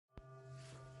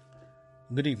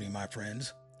Good evening, my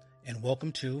friends, and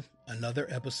welcome to another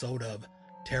episode of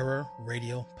Terror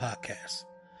Radio Podcast,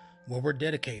 where we're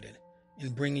dedicated in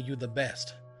bringing you the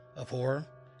best of horror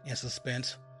and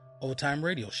suspense old-time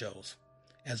radio shows,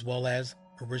 as well as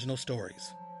original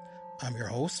stories. I'm your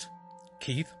host,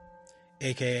 Keith,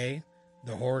 aka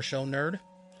the Horror Show Nerd,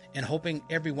 and hoping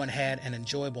everyone had an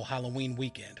enjoyable Halloween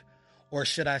weekend, or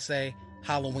should I say,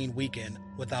 Halloween weekend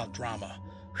without drama.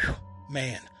 Whew,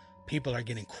 man. People are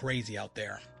getting crazy out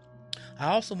there. I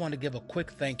also want to give a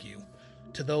quick thank you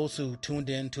to those who tuned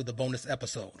in to the bonus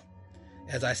episode.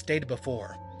 As I stated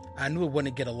before, I knew it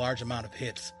wouldn't get a large amount of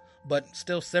hits, but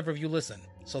still several of you listened,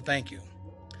 so thank you.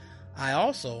 I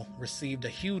also received a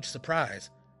huge surprise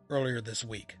earlier this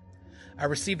week. I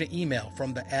received an email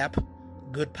from the app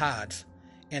Good Pods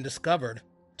and discovered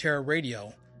Terror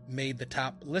Radio made the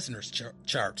top listeners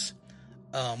charts.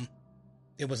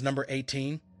 It was number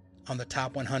 18 on the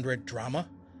top 100 drama,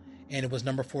 and it was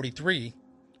number 43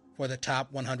 for the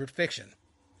top 100 fiction.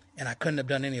 And I couldn't have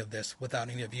done any of this without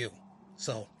any of you.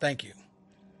 So thank you.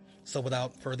 So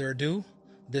without further ado,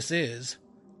 this is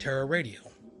Terror Radio.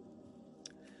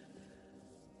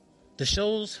 The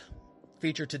shows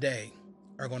featured today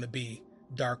are going to be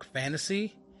Dark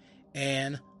Fantasy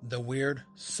and The Weird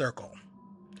Circle.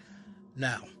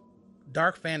 Now,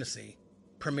 Dark Fantasy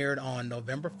premiered on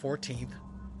November 14th,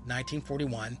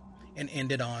 1941, and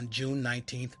ended on June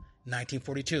 19th,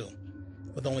 1942,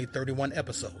 with only 31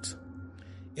 episodes.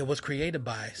 It was created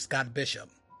by Scott Bishop,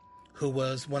 who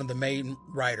was one of the main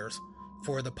writers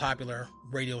for the popular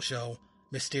radio show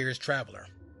Mysterious Traveler.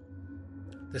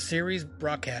 The series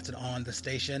broadcasted on the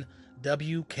station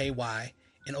WKY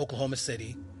in Oklahoma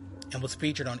City and was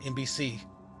featured on NBC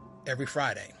every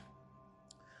Friday.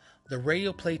 The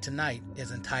radio play tonight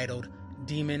is entitled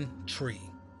Demon Tree,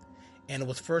 and it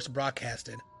was first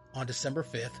broadcasted on December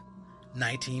 5th,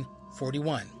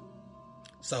 1941.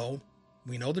 So,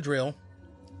 we know the drill.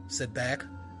 Sit back,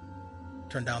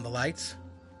 turn down the lights,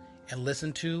 and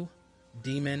listen to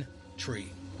Demon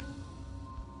Tree.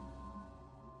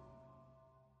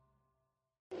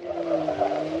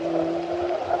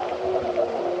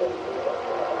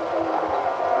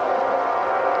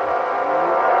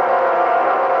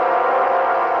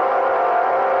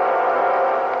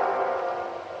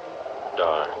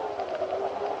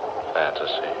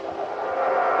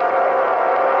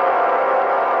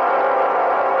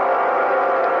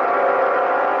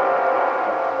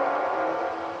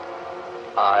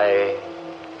 I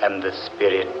am the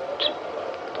spirit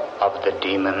of the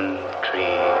demon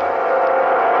tree.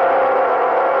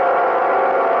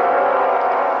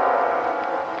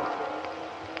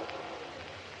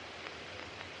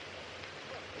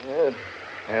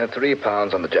 3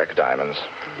 pounds on the Jack of Diamonds.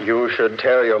 You should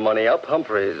tear your money up,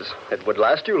 Humphreys. It would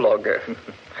last you longer.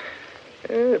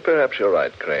 Perhaps you're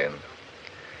right, Crane.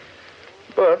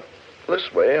 But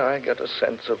this way I get a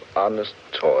sense of honest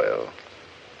toil.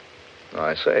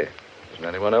 I say, isn't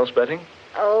anyone else betting?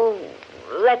 Oh,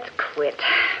 let's quit.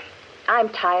 I'm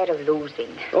tired of losing.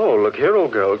 Oh, look here,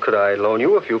 old girl. Could I loan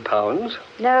you a few pounds?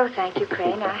 No, thank you,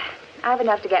 Crane. I have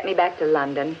enough to get me back to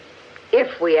London.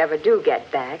 If we ever do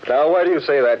get back. Now, why do you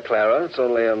say that, Clara? It's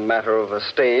only a matter of a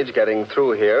stage getting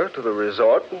through here to the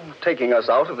resort, taking us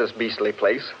out of this beastly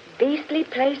place. Beastly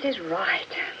place is right.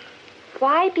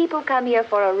 Why people come here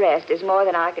for a rest is more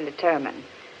than I can determine.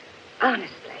 Honestly,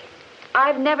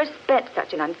 I've never spent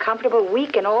such an uncomfortable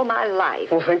week in all my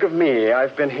life. Well, think of me.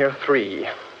 I've been here 3.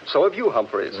 So have you,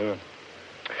 Humphreys.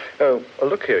 Oh,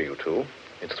 look here, you two.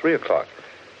 It's 3 o'clock.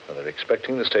 Now, they're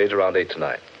expecting the stage around 8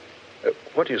 tonight.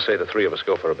 What do you say the 3 of us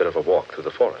go for a bit of a walk through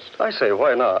the forest? I say,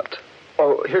 why not?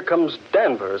 Oh, here comes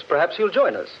Danvers. Perhaps he'll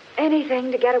join us.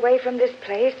 Anything to get away from this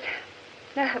place.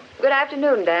 Good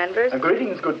afternoon, Danvers.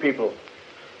 Greetings, good people.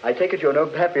 I take it you're no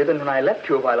happier than when I left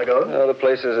you a while ago. Oh, the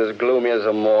place is as gloomy as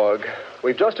a morgue.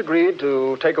 We've just agreed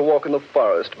to take a walk in the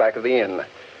forest back of the inn.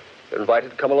 You're invited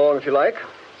to come along if you like.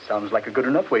 Sounds like a good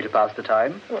enough way to pass the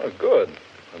time. Oh, good.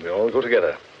 And we all go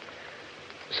together.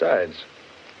 Besides,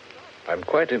 I'm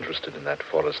quite interested in that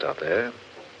forest out there.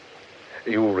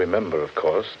 You remember, of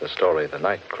course, the story the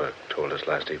night clerk told us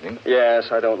last evening.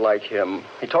 Yes, I don't like him.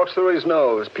 He talks through his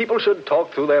nose. People should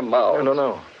talk through their mouths.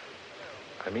 No.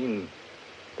 I mean,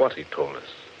 what he told us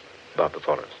about the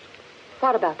forest.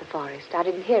 What about the forest? I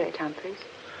didn't hear it, Humphreys.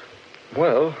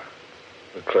 Well,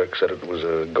 the clerk said it was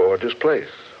a gorgeous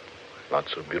place.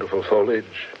 Lots of beautiful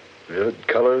foliage, vivid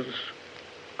colors,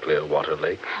 clear water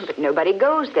lakes. But nobody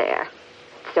goes there.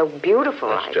 It's so beautiful.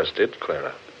 That's just it,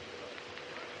 Clara.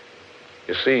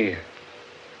 You see,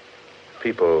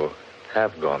 people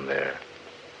have gone there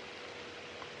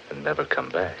and never come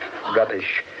back.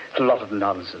 Rubbish. A lot of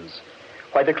nonsense.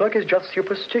 Why, the clerk is just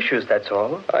superstitious, that's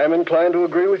all. I am inclined to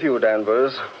agree with you,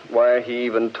 Danvers. Why, he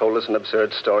even told us an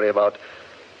absurd story about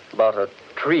a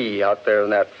tree out there in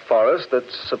that forest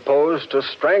that's supposed to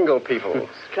strangle people.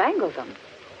 Strangle them?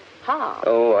 How?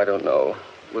 Oh, I don't know.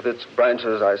 With its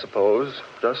branches, I suppose.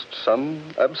 Just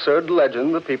some absurd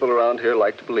legend that people around here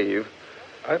like to believe.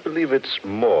 I believe it's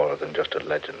more than just a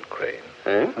legend, Crane.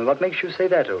 Eh? And what makes you say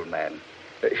that, old man?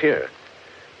 Here.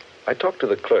 I talked to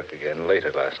the clerk again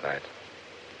later last night.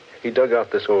 He dug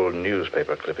out this old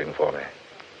newspaper clipping for me.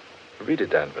 Read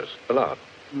it, Danvers, aloud.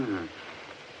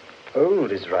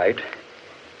 Old is right.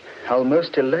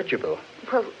 Almost illegible.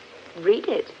 Well, read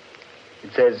it.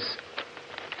 It says,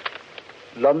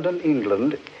 London,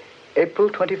 England, April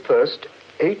 21st,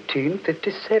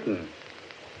 1857.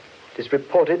 It is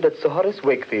reported that Sir Horace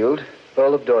Wakefield,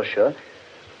 Earl of Dorset,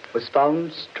 was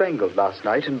found strangled last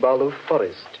night in Barlow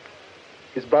Forest.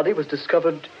 His body was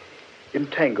discovered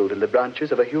entangled in the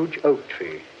branches of a huge oak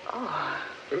tree.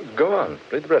 Go on.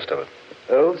 Read the rest of it.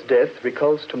 Earl's death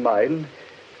recalls to mind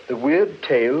the weird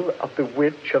tale of the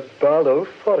witch of Barlow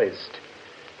Forest,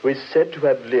 who is said to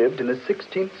have lived in the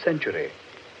 16th century.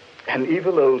 An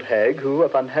evil old hag who,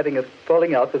 upon having a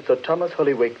falling out with Sir Thomas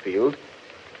Holy Wakefield,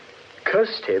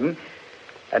 cursed him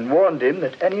and warned him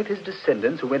that any of his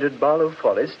descendants who entered Barlow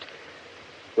Forest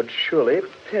would surely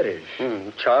perish.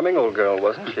 Charming old girl,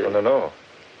 wasn't she? No.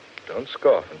 Don't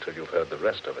scoff until you've heard the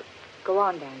rest of it. Go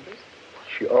on, Danvers.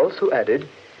 She also added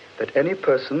that any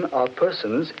person or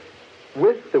persons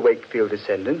with the Wakefield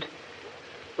descendant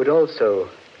would also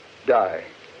die.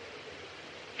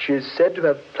 She is said to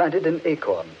have planted an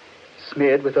acorn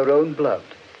smeared with her own blood.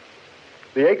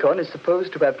 The acorn is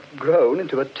supposed to have grown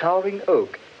into a towering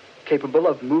oak capable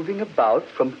of moving about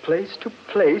from place to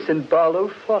place in Barlow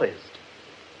Forest.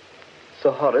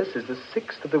 Sir Horace is the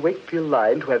sixth of the Wakefield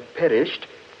line to have perished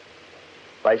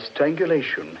by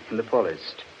strangulation in the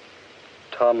forest.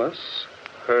 Thomas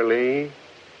Hurley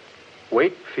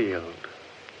Wakefield.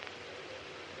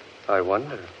 I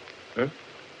wonder.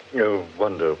 You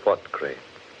wonder what, Crane?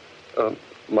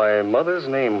 My mother's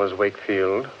name was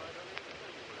Wakefield.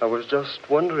 I was just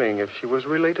wondering if she was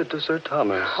related to Sir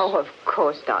Thomas. Oh, of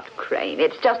course not, Crane.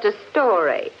 It's just a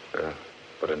story.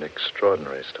 But an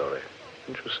extraordinary story,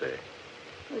 didn't you say?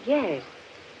 Well, yes.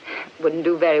 Wouldn't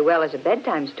do very well as a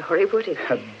bedtime story, would it?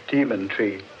 A demon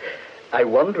tree. I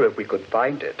wonder if we could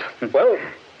find it. Well,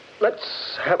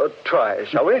 let's have a try,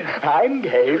 shall we? I'm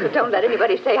game. Don't let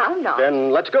anybody say I'm not.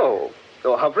 Then let's go.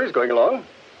 Oh, Humphreys going along?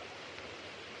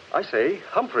 I say,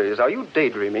 Humphreys, are you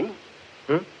daydreaming?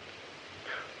 No,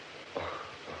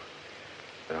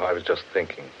 I was just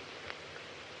thinking.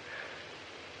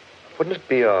 Wouldn't it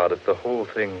be odd if the whole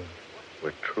thing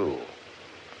were true?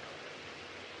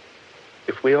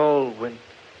 If we all went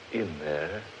in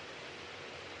there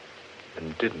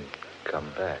and didn't come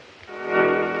back.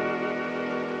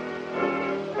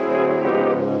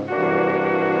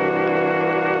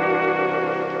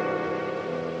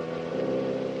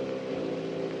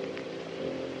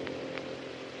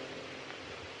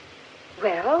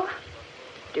 Well,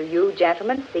 do you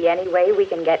gentlemen see any way we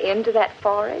can get into that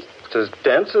forest? It's as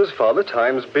dense as Father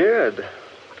Time's beard.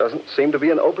 Doesn't seem to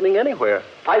be an opening anywhere.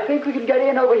 I think we can get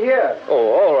in over here.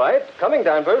 Oh, all right. Coming,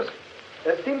 Danvers.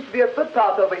 There seems to be a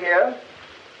footpath over here.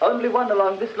 Only one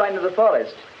along this line of the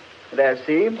forest. There,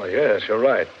 see? Oh, yes, you're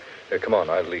right. Come on,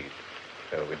 I'll lead.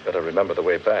 We'd better remember the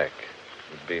way back.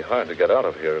 It'd be hard to get out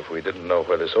of here if we didn't know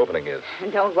where this opening is.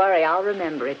 Don't worry, I'll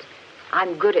remember it.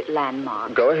 I'm good at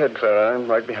landmarks. Go ahead, Clara. I'm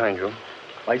right behind you.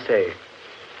 I say,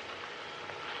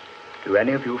 do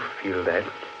any of you feel that?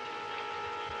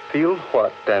 Feel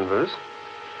what, Danvers?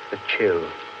 The chill.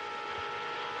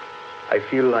 I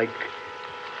feel like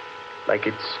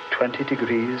it's 20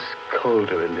 degrees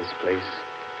colder in this place.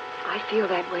 I feel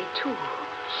that way, too.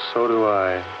 So do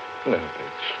I.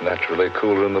 It's naturally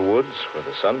cooler in the woods where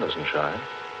the sun doesn't shine.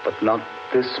 But not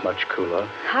this much cooler.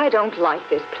 I don't like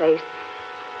this place.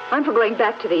 I'm for going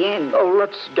back to the inn. Oh,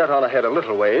 let's get on ahead a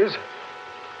little ways.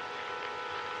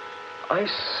 I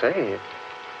say,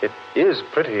 it is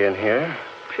pretty in here.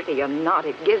 Pretty or not,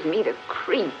 it gives me the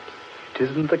creeps. It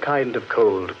isn't the kind of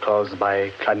cold caused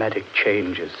by climatic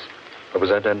changes. What was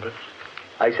that, Denver?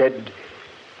 I said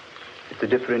it's a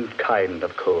different kind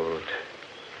of cold.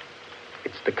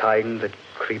 It's the kind that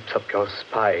creeps up your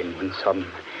spine when some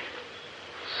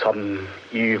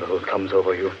evil comes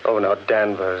over you. Oh, now,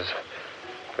 Danvers.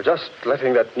 We're just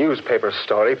letting that newspaper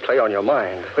story play on your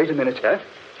mind. Wait a minute, eh?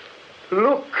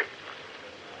 Look!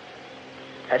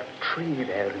 That tree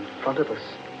there in front of us.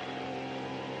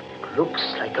 It looks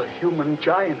like a human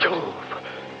giant. Jove!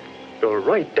 You're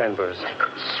right, Danvers. I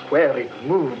could swear it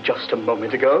moved just a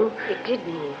moment ago. It did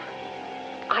move.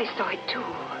 I saw it, too.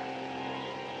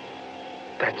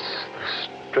 That's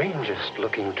the strangest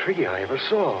looking tree I ever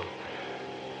saw.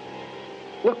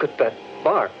 Look at that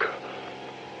bark.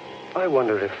 I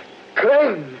wonder if...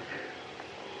 Crane!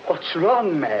 What's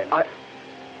wrong, man?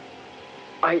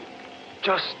 I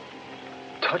just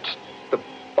touched the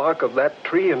bark of that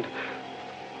tree and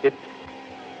it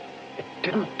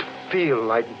didn't feel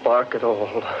like bark at all.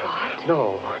 What?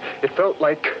 No, it felt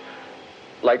like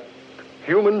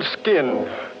human skin.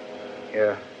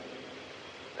 Here,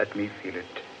 let me feel it.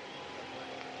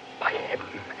 By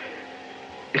heaven,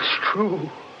 it's true.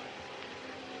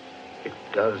 It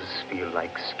does feel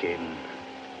like skin.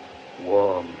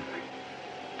 Warm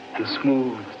and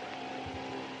smooth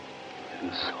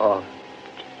and soft.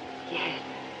 Yes.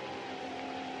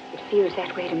 It feels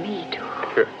that way to me, too.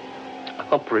 Here,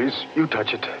 Humphreys, you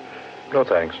touch it. No,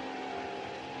 thanks.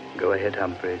 Go ahead,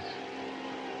 Humphreys.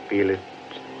 Feel it.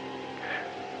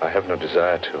 I have no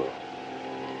desire to.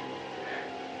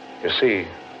 You see,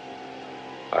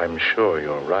 I'm sure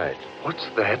you're right. What's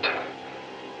that?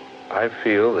 I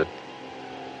feel that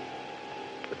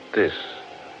this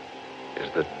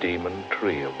is the demon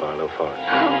tree of Barlow Forest.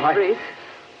 Humphreys.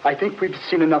 I think we've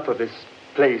seen enough of this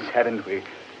place, haven't we?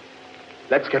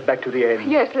 Let's get back to the end.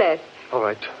 Yes, let's. All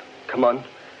right, come on.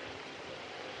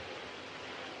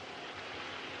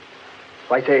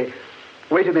 I say,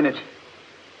 wait a minute.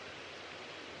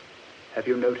 Have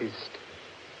you noticed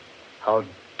how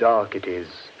dark it is?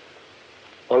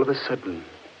 All of a sudden.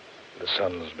 The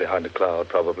sun's behind a cloud,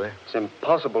 probably. It's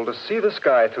impossible to see the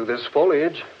sky through this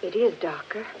foliage. It is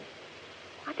darker.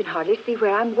 I can hardly see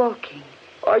where I'm walking.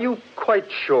 Are you quite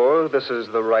sure this is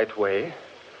the right way?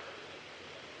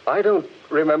 I don't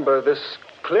remember this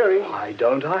clearing. I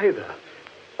don't either.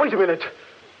 Wait a minute.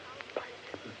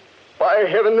 By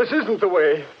heaven, this isn't the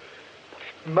way.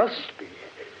 It must be.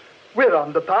 We're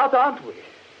on the path, aren't we?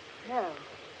 No.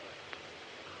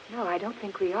 No, I don't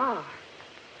think we are.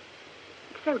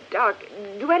 It's so dark.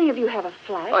 Do any of you have a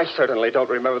flash? I certainly don't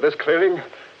remember this clearing.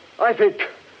 I think...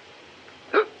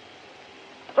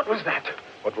 What was that?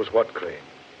 What was what, Crane?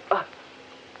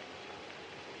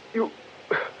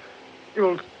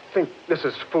 You'll think this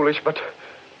is foolish, but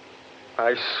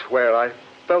I swear I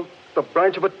felt the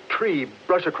branch of a tree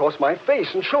brush across my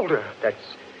face and shoulder.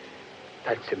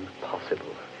 That's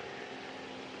impossible.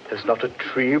 There's not a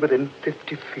tree within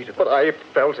 50 feet of us. But I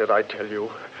felt it, I tell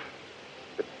you.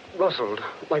 It rustled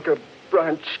like a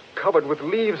branch covered with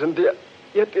leaves, and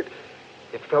yet it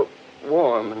felt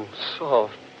warm and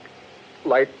soft,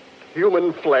 like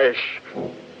human flesh.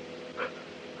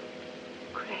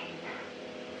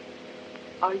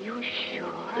 Are you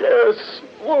sure? Yes.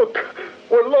 Look,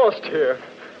 we're lost here.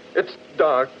 It's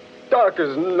dark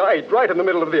as night, right in the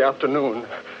middle of the afternoon.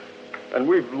 And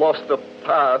we've lost the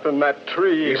path and that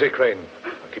tree. Easy, Crane.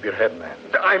 Keep your head, man.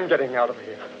 I'm getting out of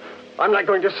here. I'm not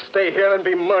going to stay here and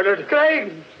be murdered.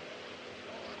 Crane!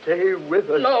 Stay with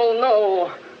us.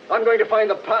 No. I'm going to find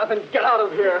the path and get out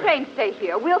of here. Crane, stay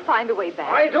here. We'll find a way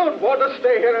back. I don't want to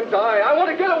stay here and die. I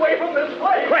want to get away from this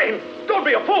place. Crane! Don't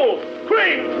be a fool!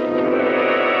 Crane!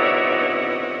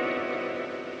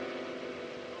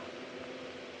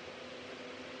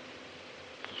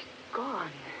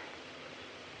 Gone.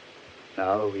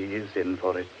 Now he is in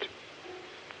for it.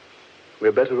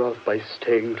 We're better off by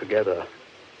staying together.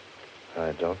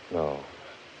 I don't know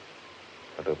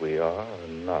whether we are or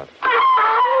not.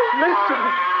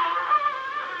 Listen!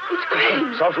 It's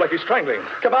Crane. Sounds like he's strangling.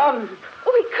 Come on!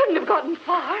 Oh, we couldn't have gotten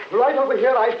far. Right over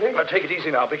here, I think. Now, take it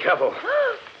easy now. Be careful.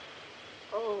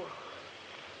 Oh,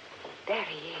 there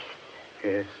he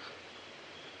is. Yes.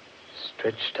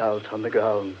 Stretched out on the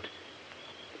ground.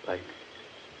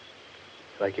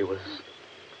 Like he was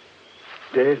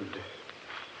dead.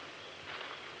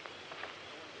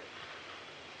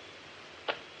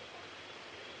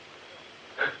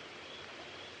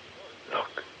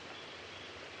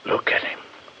 Look at him.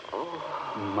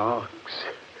 Marks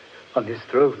on his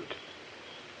throat.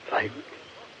 Like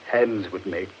hands would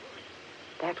make.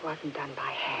 That wasn't done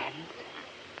by hands.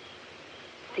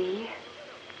 See?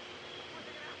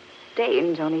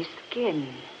 Stains on his skin.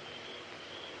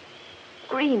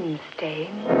 Green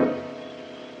stains.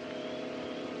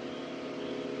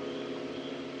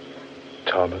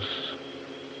 Thomas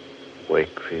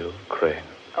Wakefield Crane.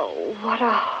 Oh, what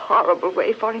a horrible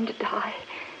way for him to die.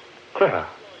 Clara,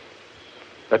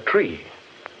 that tree.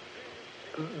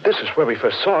 This is where we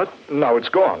first saw it. Now it's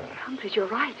gone. Humphreys, you're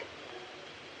right.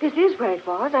 This is where it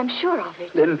was. I'm sure of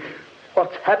it. Then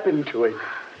what's happened to it?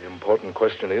 The important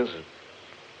question is,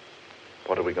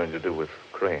 what are we going to do with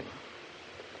Crane?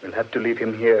 We'll have to leave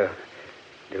him here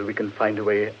till we can find a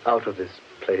way out of this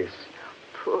place.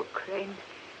 Poor Crane.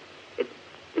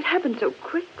 It happened so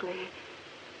quickly.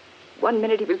 One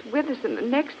minute he was with us, and the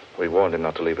next... We warned him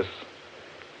not to leave us.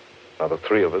 Now, the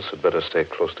three of us had better stay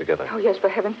close together. Oh, yes, for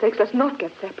heaven's sakes, let's not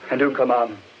get separated. And do come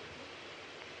on.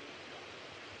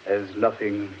 There's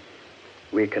nothing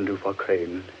we can do for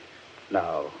Crane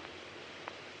now.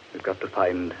 We've got to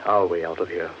find our way out of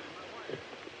here. It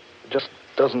just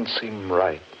doesn't seem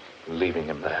right leaving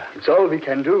him there. It's all we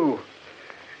can do.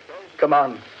 Come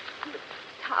on.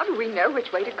 How do we know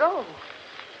which way to go?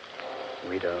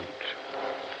 We don't.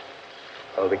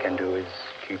 All we can do is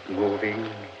keep moving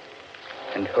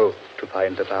and hope to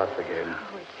find the path again.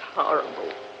 Oh, it's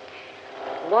horrible.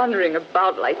 Wandering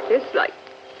about like this, like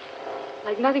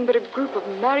nothing but a group of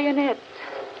marionettes.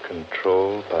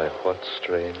 Controlled by what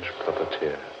strange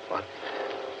puppeteer?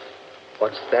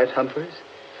 What's that, Humphreys?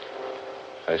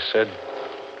 I said,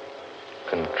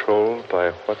 controlled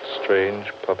by what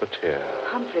strange puppeteer?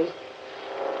 Humphreys,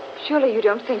 surely you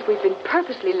don't think we've been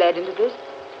purposely led into this?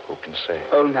 Who can say?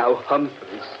 Oh, now,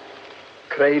 Humphreys.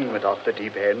 Crane went off the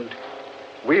deep end.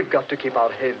 We've got to keep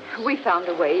our heads. We found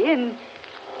a way in.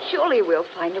 Surely we'll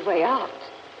find a way out.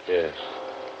 Yes.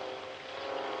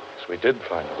 Yes, we did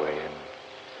find a way in.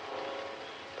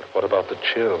 But what about the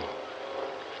chill?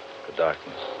 The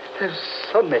darkness? There's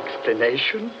some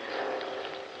explanation.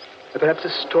 Perhaps a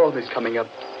storm is coming up.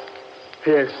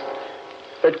 Yes,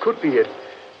 that could be it.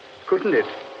 Couldn't it?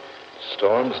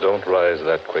 Storms don't rise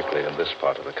that quickly in this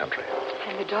part of the country.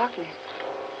 And the darkness.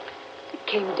 It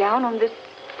came down on this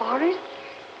forest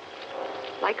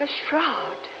like a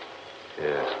shroud.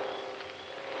 Yes.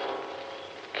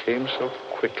 Came so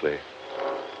quickly.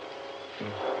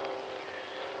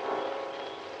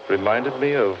 Reminded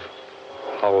me of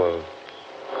how a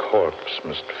corpse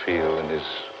must feel in his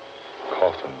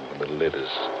coffin when the lid is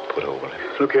put over him.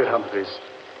 Look here, Humphreys.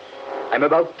 I'm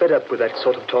about fed up with that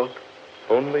sort of talk.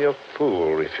 Only a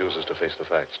fool refuses to face the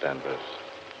facts, Danvers.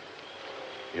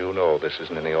 You know this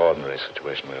isn't any ordinary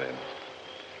situation we're in.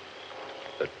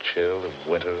 The chill of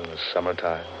winter in the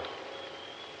summertime.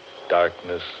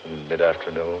 Darkness in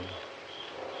mid-afternoon.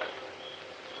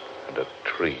 And a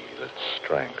tree that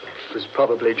strangles. It was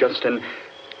probably just an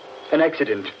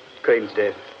accident, Crane's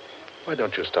death. Why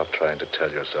don't you stop trying to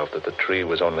tell yourself that the tree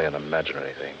was only an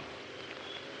imaginary thing?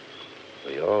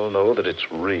 We all know that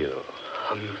it's real.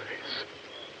 Humphreys.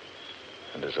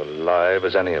 And as alive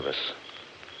as any of us.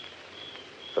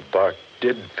 The bark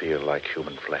did feel like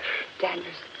human flesh.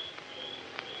 Danvers.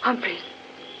 Humphreys.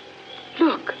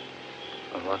 Look.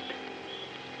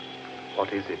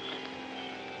 What is it?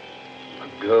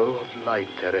 A glow of light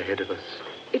there ahead of us.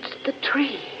 It's the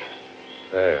tree.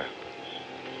 There.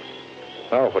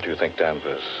 Now, what do you think,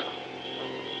 Danvers?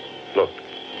 Look.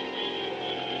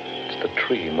 It's the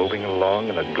tree moving along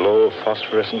in a glow of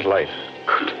phosphorescent light.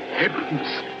 Good heavens.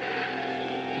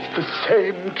 It's the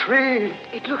same tree.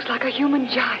 It looks like a human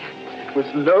giant. It was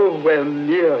nowhere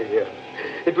near here.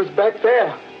 It was back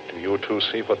there. Do you two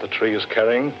see what the tree is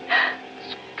carrying?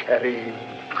 It's carrying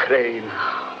Crane.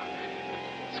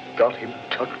 It's got him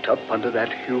tucked up under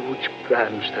that huge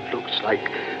branch that looks like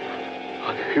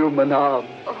a human arm.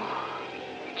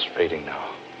 It's fading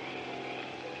now.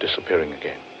 Disappearing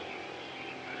again.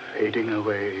 Fading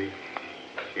away.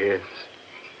 Yes.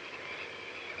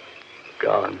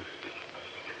 Gone.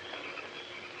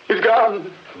 He's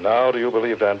gone. Now do you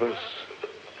believe, Danvers?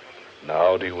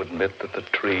 Now do you admit that the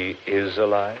tree is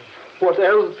alive? What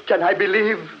else can I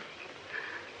believe?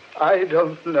 I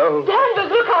don't know.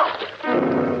 Danvers, look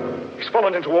out! He's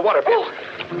fallen into a water pit. Oh.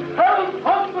 Help,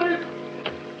 Humphreys!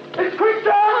 It's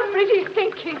quicksand! Humphreys, he's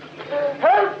sinking.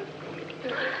 Help!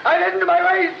 I'm into my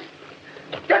waist!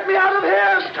 Get me out of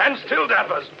here! Stand still,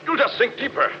 Danvers. You'll just sink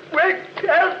deeper. Quick,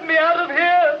 help me out of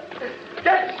here!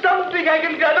 Get something I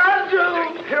can grab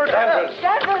onto! Here, Danvers.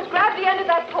 Danvers, grab the end of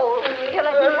that pole. Here,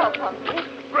 let me help, Humphreys.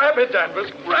 Grab it,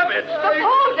 Danvers. Grab it. The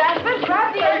pole, Danvers.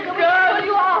 Grab the end so we can pull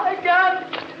you off. I can't!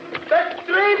 That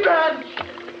tree branch!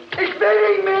 It's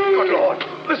beating me! Good Lord.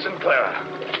 Listen, Clara.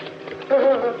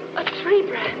 A tree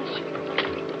branch.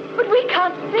 But we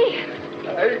can't see it.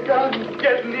 I can't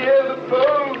get near the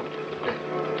pole.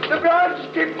 The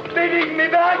branch keeps beating me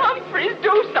back. Humphreys,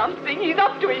 do something. He's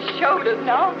up to his shoulders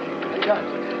now. I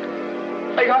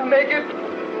can't make it.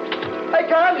 I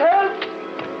can't help.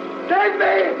 Save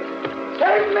me!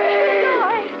 Save me!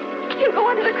 Why? He'll go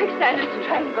under the quicksand and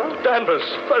strangle. Danvers,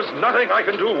 there's nothing I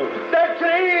can do. That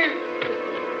tree!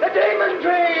 The demon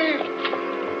tree!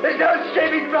 There's no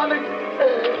escaping from it.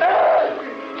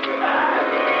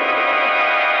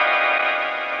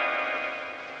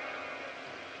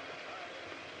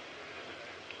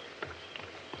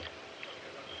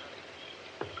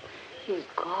 He's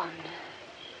gone.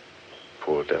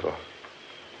 Poor devil.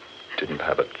 Didn't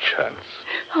have a chance.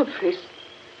 Humphreys,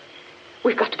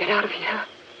 we've got to get out of here.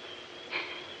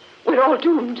 We're all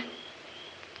doomed.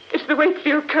 It's the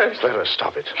Wakefield curse. Clara,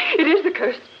 stop it. It is the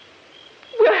curse.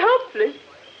 We're helpless.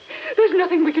 There's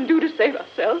nothing we can do to save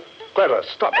ourselves. Clara,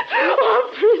 stop it.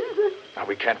 Humphreys. Now,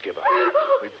 we can't give up.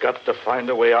 We've got to find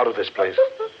a way out of this place.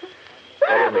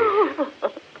 Follow me.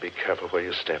 Be careful where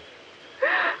you step.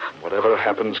 Whatever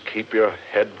happens, keep your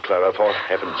head, Clara, for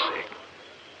heaven's sake.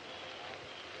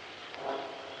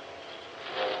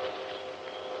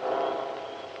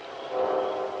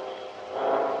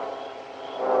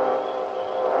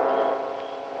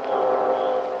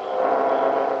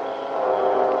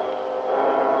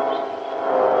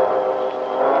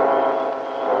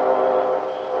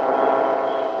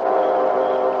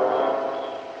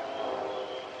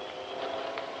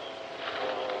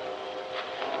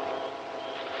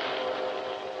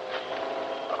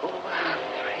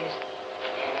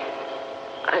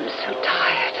 I'm so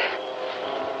tired.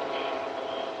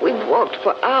 We've walked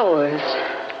for hours.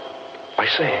 I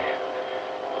say,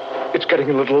 it's getting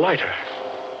a little lighter.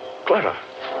 Clara,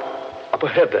 up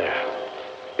ahead there.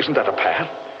 Isn't that a path?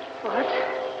 What?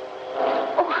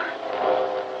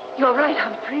 Oh, you're right,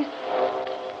 Humphreys.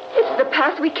 It's the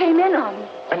path we came in on.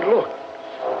 And look,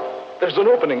 there's an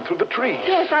opening through the trees.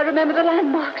 Yes, I remember the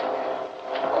landmarks.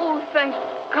 Oh, thank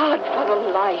God for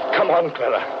the light. Come on,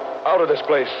 Clara. Out of this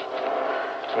place.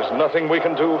 There's nothing we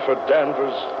can do for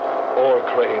Danvers or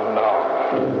Crane now.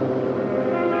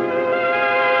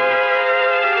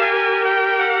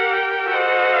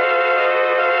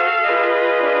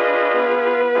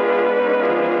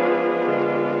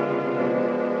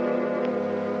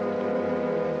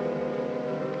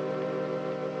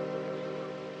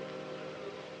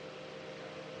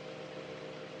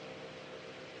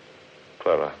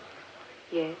 Clara.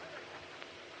 Yes?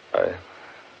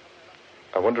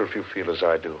 I wonder if you feel as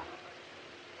I do.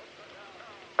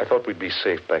 I thought we'd be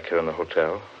safe back here in the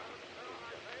hotel.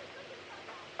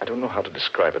 I don't know how to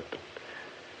describe it, but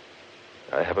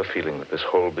I have a feeling that this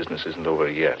whole business isn't over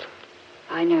yet.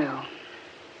 I know.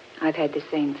 I've had the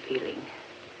same feeling.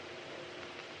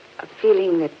 A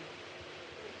feeling that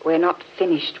we're not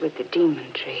finished with the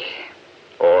demon tree.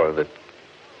 Or that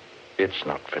it's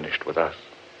not finished with us.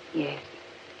 Yes,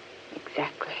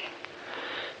 exactly.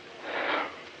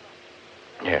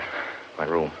 Yeah, my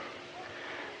room.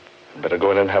 Better go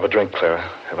in and have a drink, Clara.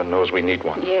 Heaven knows we need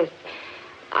one. Yes,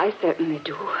 I certainly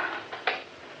do.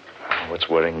 What's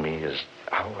worrying me is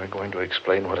how we're going to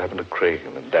explain what happened to Craig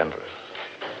and Danvers.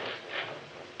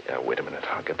 Yeah, wait a minute.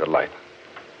 I'll get the light.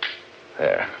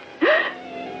 There.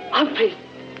 Humphreys,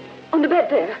 on the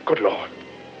bed there. Good Lord.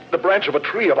 The branch of a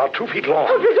tree about 2 feet long.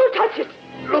 Humphreys, don't touch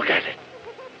it. Look at it.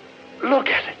 Look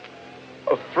at it.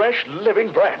 A fresh,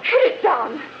 living branch. Put it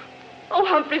down. Oh,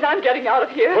 Humphreys, I'm getting out of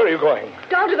here. Where are you going?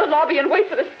 Down to the lobby and wait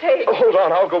for the stage. Oh, hold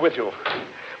on. I'll go with you.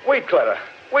 Wait, Clara.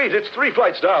 Wait, it's 3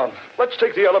 flights down. Let's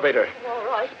take the elevator. All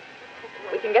right.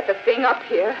 We can get the thing up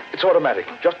here. It's automatic.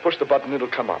 Just push the button, it'll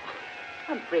come up.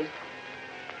 Humphreys,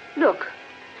 look.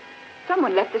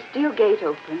 Someone left the steel gate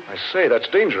open. I say, that's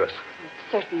dangerous. It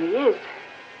certainly is.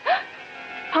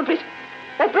 Humphreys,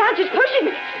 that branch is pushing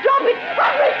me. Stop it!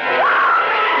 Humphreys! Ah!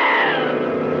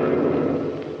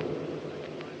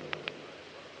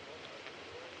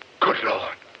 Good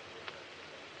Lord.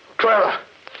 Clara!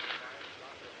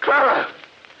 Clara!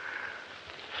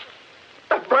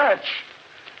 That branch!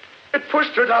 It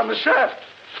pushed her down the shaft.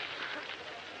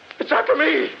 It's after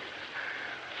me.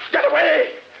 Get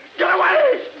away! Get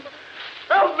away!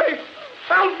 Help me!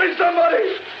 Help me,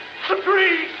 somebody! The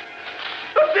tree!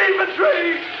 The demon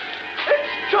tree!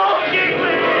 It's choking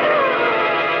me!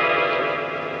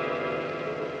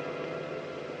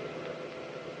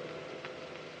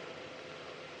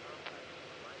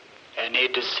 Any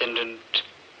descendant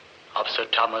of Sir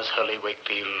Thomas Hurley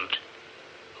Wakefield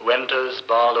who enters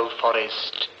Barlow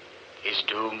Forest is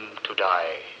doomed to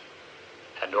die,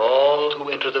 and all who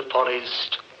enter the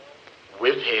forest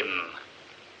with him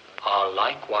are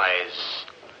likewise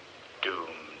doomed.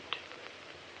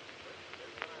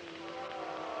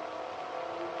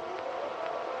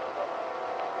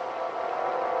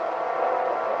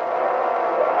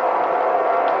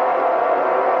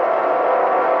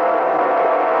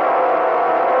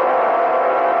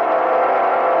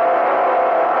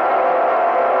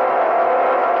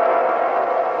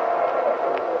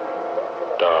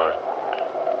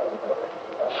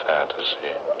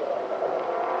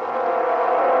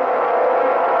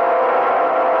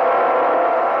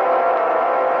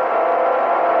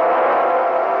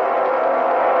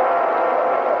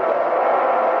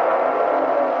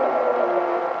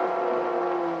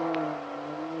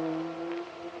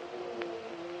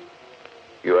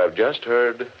 have just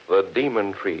heard The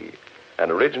Demon Tree, an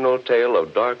original tale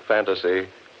of dark fantasy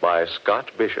by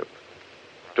Scott Bishop.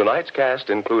 Tonight's cast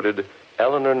included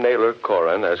Eleanor Naylor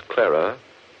Corrin as Clara,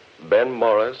 Ben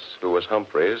Morris, who was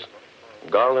Humphreys,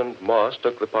 Garland Moss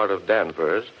took the part of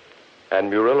Danvers, and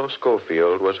Murillo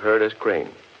Schofield was heard as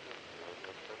Crane.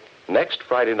 Next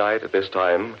Friday night at this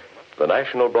time, the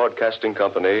National Broadcasting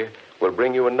Company will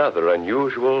bring you another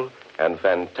unusual and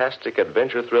fantastic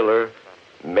adventure thriller,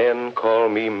 Men Call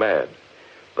Me Mad,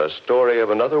 the story of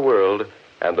another world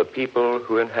and the people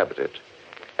who inhabit it.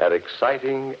 An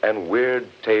exciting and weird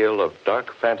tale of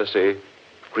dark fantasy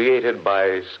created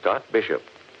by Scott Bishop.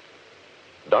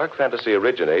 Dark fantasy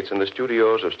originates in the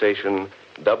studios of station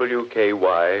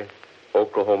WKY,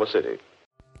 Oklahoma City.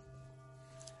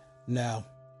 Now,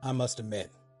 I must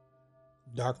admit,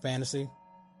 dark fantasy,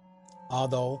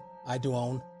 although I do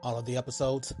own all of the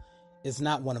episodes, is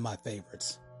not one of my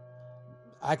favorites.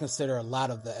 I consider a lot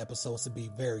of the episodes to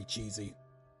be very cheesy.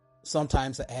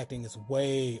 Sometimes the acting is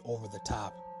way over the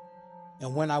top.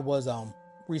 And when I was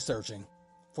researching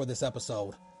for this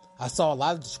episode, I saw a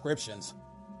lot of descriptions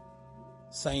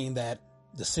saying that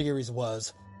the series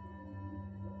was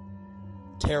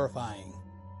terrifying,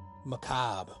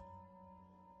 macabre,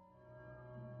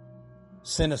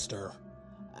 sinister.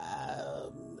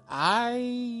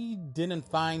 I didn't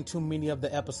find too many of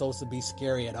the episodes to be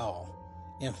scary at all.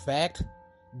 In fact,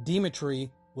 Demon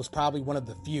Tree was probably one of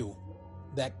the few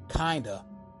that kinda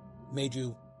made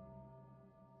you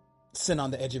sit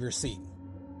on the edge of your seat.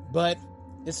 But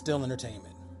it's still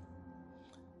entertainment.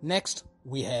 Next,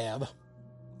 we have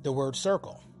The Weird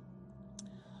Circle.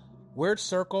 Weird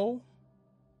Circle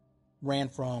ran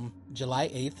from July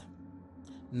 8th,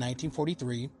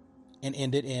 1943 and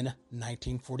ended in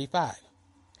 1945.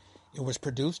 It was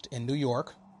produced in New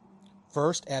York,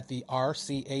 first at the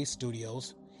RCA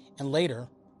Studios and later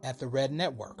at the Red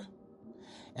Network.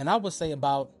 And I would say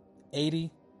about 80,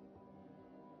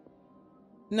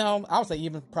 no, I would say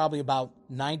even probably about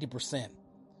 90%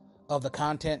 of the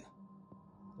content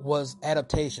was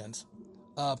adaptations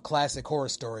of classic horror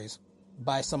stories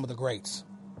by some of the greats,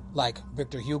 like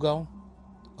Victor Hugo,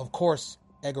 of course,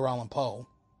 Edgar Allan Poe,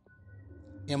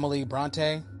 Emily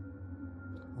Bronte,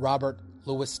 Robert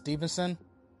Louis Stevenson,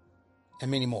 and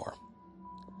many more.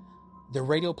 The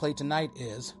radio play tonight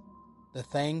is The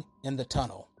Thing in the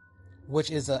Tunnel, which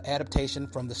is an adaptation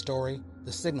from the story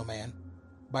The Signalman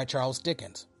by Charles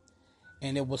Dickens,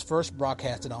 and it was first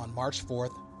broadcasted on March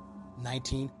 4th,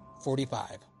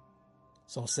 1945.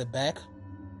 So sit back,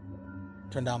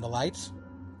 turn down the lights,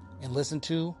 and listen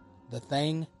to The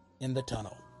Thing in the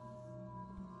Tunnel.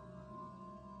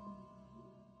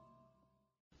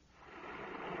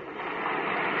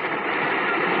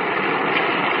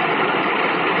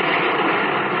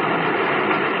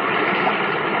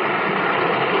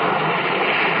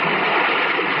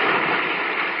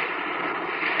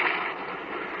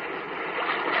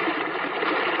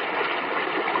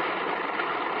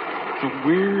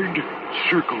 Weird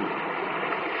Circle.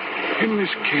 In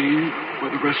this cave by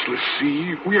the restless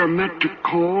sea, we are met to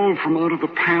call from out of the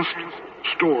past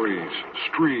stories,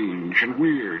 strange and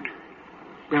weird.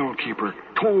 Bellkeeper,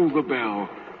 toll the bell,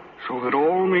 so that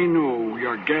all may know we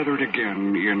are gathered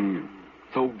again in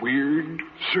the Weird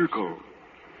Circle.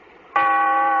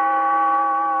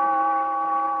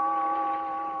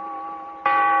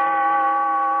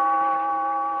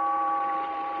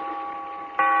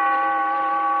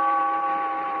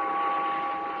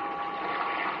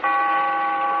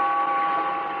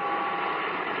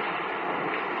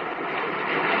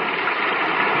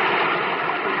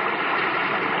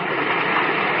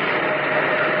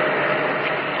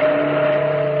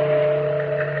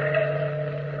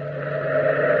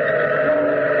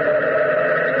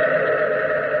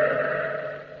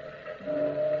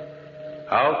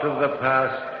 Out of the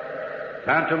past,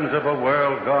 phantoms of a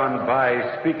world gone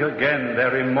by speak again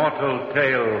their immortal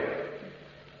tale.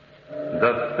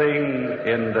 The Thing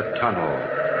in the Tunnel.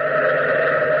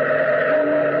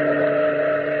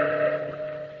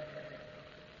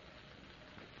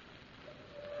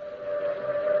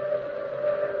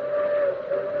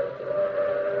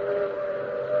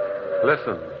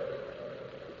 Listen.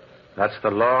 That's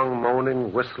the long,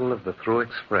 moaning whistle of the Through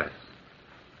Express,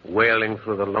 wailing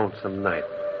through the lonesome night,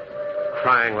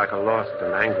 crying like a lost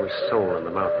and anguished soul in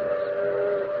the mountains.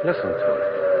 Listen to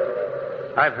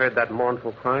it. I've heard that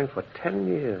mournful crying for 10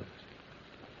 years,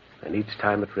 and each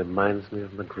time it reminds me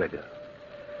of McGregor.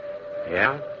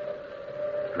 Yeah?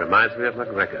 It reminds me of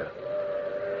McGregor.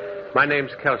 My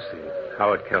name's Kelsey,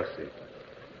 Howard Kelsey.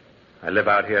 I live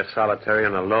out here solitary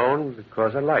and alone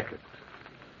because I like it.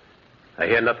 I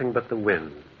hear nothing but the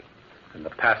wind, and the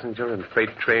passenger and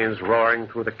freight trains roaring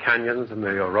through the canyons and the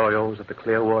arroyos of the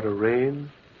Clearwater Range.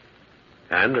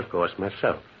 And, of course,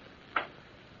 myself.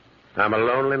 I'm a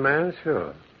lonely man,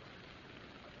 sure.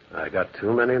 I got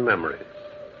too many memories.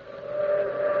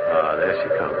 Ah, there she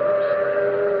comes.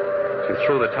 She's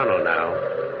through the tunnel now.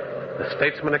 The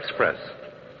Statesman Express.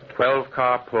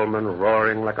 12-car Pullman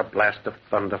roaring like a blast of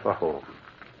thunder for home.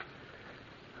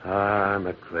 Ah,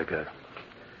 McGregor.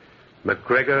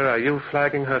 McGregor, are you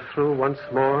flagging her through once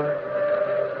more?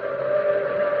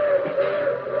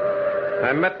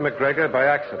 I met McGregor by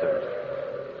accident.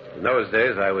 In those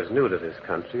days, I was new to this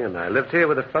country, and I lived here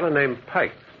with a fellow named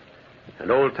Pike, an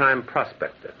old-time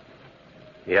prospector.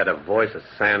 He had a voice of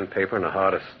sandpaper and a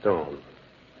heart of stone.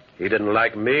 He didn't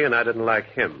like me, and I didn't like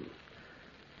him.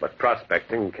 But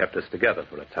prospecting kept us together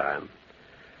for a time.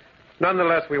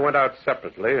 Nonetheless, we went out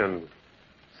separately, and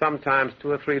sometimes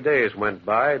 2 or 3 days went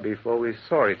by before we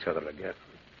saw each other again.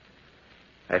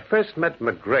 I first met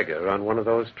McGregor on one of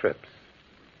those trips.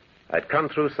 I'd come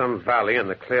through some valley in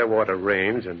the Clearwater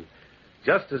Range, and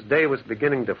just as day was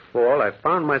beginning to fall, I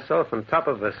found myself on top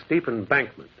of a steep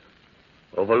embankment,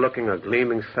 overlooking a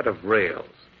gleaming set of rails.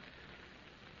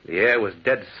 The air was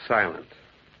dead silent,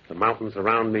 the mountains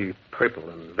around me purple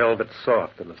and velvet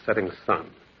soft in the setting sun.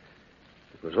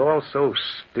 It was all so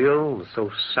still and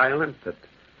so silent that,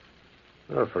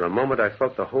 well, for a moment I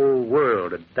felt the whole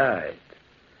world had died.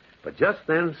 But just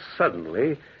then,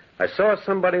 suddenly, I saw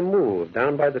somebody move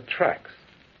down by the tracks.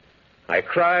 I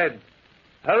cried,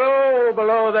 "Hello,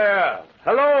 below there!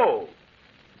 Hello!"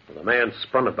 Well, the man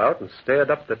spun about and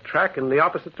stared up the track in the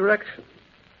opposite direction.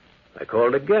 I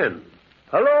called again,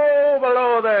 "Hello,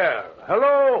 below there!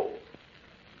 Hello!"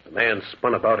 The man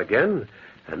spun about again,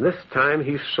 and this time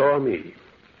he saw me.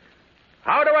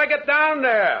 "How do I get down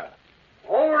there?"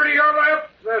 Over to your left,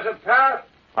 there's a path.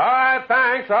 All right,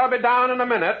 thanks. I'll be down in a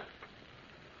minute.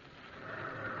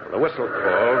 The whistle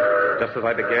called just as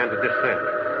I began to descend.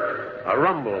 A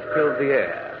rumble filled the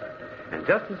air, and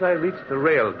just as I reached the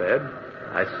rail bed,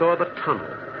 I saw the tunnel,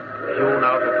 hewn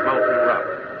out of mountain rock,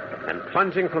 and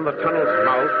plunging from the tunnel's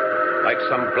mouth, like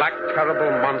some black, terrible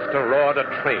monster, roared a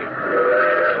train.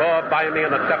 It tore by me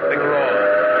in a deafening roar.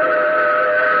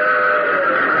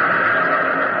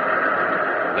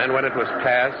 And then when it was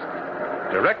past,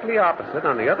 directly opposite,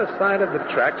 on the other side of the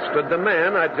track, stood the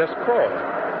man I'd just called.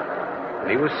 And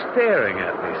he was staring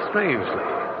at me strangely.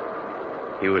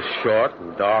 He was short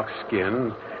and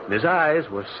dark-skinned, and his eyes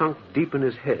were sunk deep in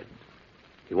his head.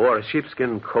 He wore a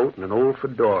sheepskin coat and an old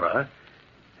fedora, and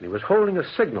he was holding a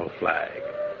signal flag.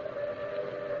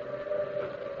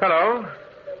 Hello.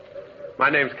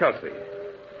 My name's Kelsey.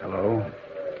 Hello.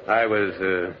 I was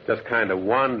just kind of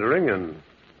wandering, and,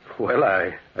 well,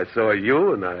 I saw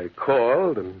you, and I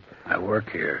called, and... I work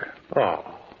here.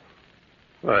 Oh.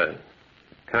 Well,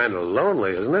 kind of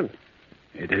lonely, isn't it?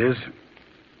 It is.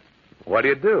 What do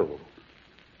you do?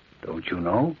 Don't you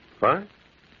know? What?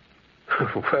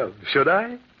 Well, should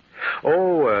I?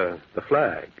 Oh, the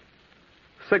flag.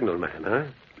 Signalman, huh?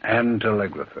 And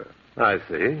telegrapher. I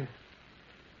see.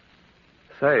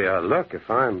 Say, look, if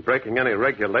I'm breaking any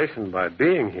regulation by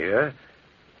being here,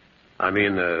 I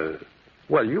mean,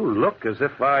 well, you look as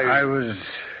if I was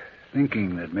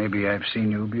thinking that maybe I've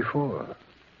seen you before.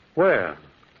 Where?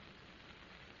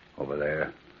 Over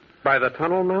there. By the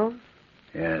tunnel now?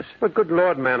 Yes. But good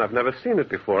Lord, man, I've never seen it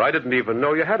before. I didn't even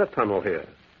know you had a tunnel here.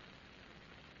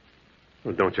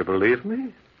 Well, don't you believe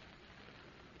me?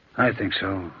 I think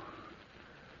so.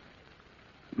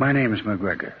 My name is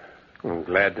McGregor. I'm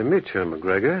glad to meet you,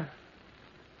 McGregor.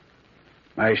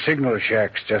 My signal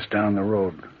shack's just down the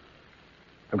road.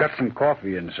 I've got some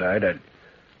coffee inside.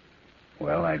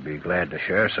 I'd be glad to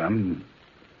share some.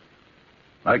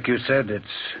 Like you said, it's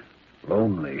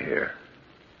lonely here.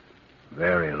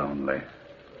 Very lonely.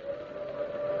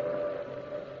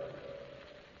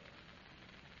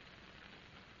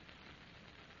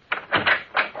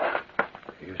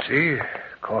 You see,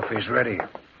 coffee's ready.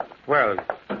 Well,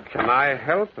 can I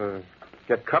help?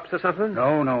 Get cups or something?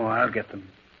 No, I'll get them.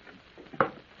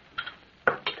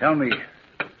 Tell me,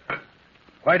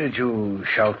 why did you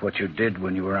shout what you did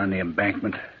when you were on the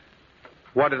embankment?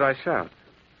 What did I shout?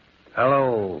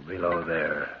 Hello, below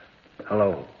there.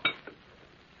 Hello.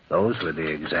 Those were the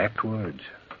exact words.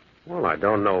 Well, I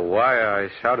don't know why I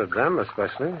shouted them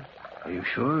especially. Are you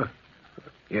sure?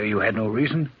 You had no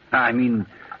reason? I mean,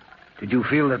 did you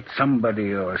feel that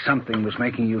somebody or something was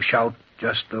making you shout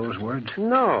just those words?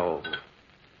 No.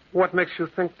 What makes you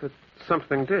think that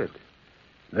something did?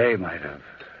 They might have.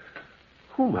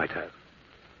 Who might have?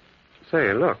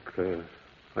 Say, look,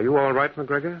 are you all right,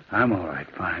 McGregor? I'm all right,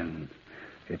 fine.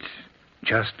 It's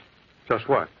just... Just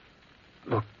what?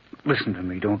 Look, listen to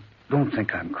me. Don't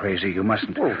think I'm crazy. You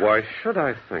mustn't. Well, why should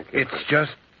I think it? It's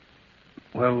just...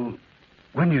 Well,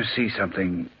 when you see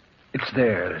something, it's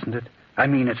there, isn't it? I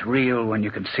mean, it's real when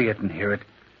you can see it and hear it.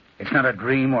 It's not a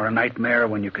dream or a nightmare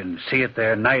when you can see it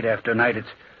there night after night.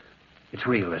 It's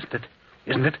real, isn't it?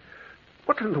 Isn't it?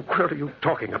 What in the world are you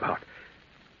talking about?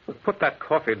 Put that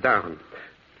coffee down.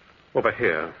 Over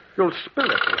here. You'll spill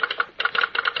it.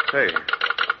 Hey,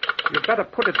 you'd better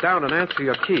put it down and answer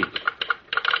your key.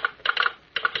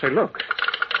 Say, look.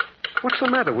 What's the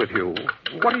matter with you?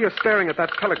 What are you staring at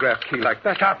that telegraph key like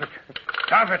that? Stop it.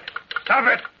 Stop it. Stop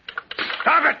it.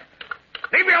 Stop it.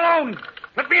 Leave me alone.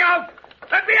 Let me out.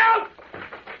 Let me out.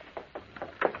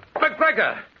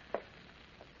 McGregor!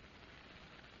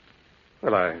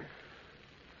 Well, I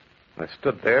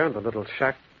stood there in the little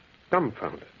shack,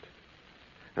 dumbfounded.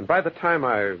 And by the time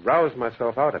I roused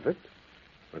myself out of it,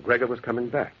 McGregor was coming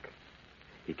back.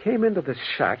 He came into this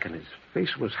shack, and his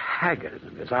face was haggard,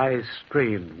 and his eyes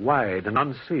strained wide and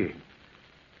unseeing.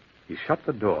 He shut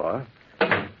the door.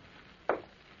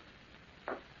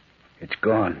 It's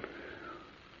gone.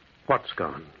 What's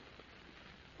gone?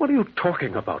 What are you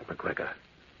talking about, McGregor?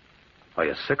 Are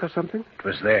you sick or something? It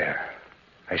was there.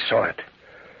 I saw it.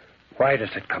 Why does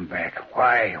it come back?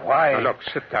 Why? Now, look,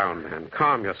 sit down, man.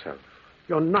 Calm yourself.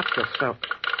 You're not yourself.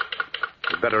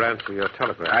 You'd better answer your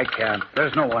telegram. I can't.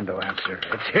 There's no one to answer.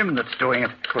 It's him that's doing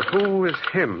it. But who is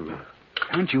him?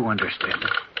 Can't you understand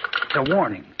it? It's a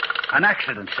warning. An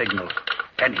accident signal.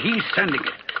 And he's sending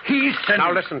it. He's sending...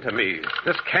 Now, listen to me.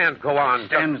 This can't go on.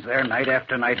 Stands there night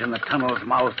after night in the tunnel's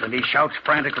mouth, and he shouts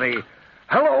frantically,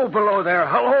 "Hello, below there!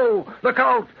 Hello! Look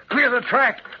out! Clear the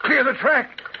track! Clear the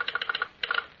track!"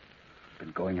 It's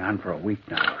been going on for a week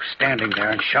now, standing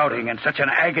there and shouting in such an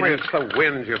agony. It's the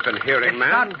wind you've been hearing,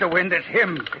 man. It's not the wind, it's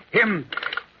him. Him.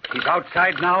 He's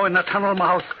outside now in the tunnel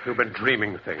mouth. You've been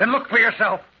dreaming things. Then look for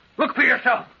yourself. Look for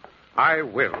yourself. I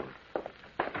will.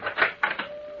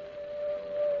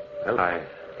 Well,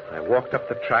 I walked up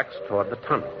the tracks toward the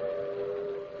tunnel.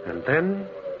 And then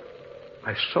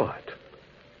I saw it.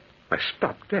 I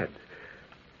stopped dead.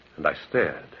 And I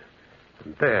stared.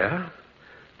 And there,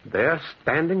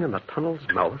 standing in the tunnel's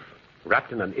mouth,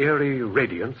 wrapped in an eerie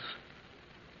radiance,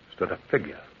 stood a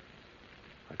figure.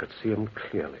 I could see him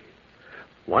clearly.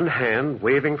 One hand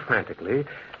waving frantically,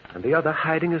 and the other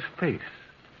hiding his face.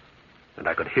 And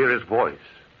I could hear his voice,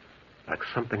 like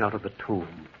something out of the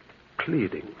tomb,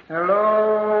 pleading.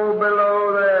 "Hello,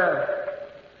 below there.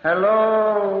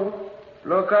 Hello.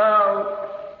 Look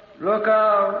out. Look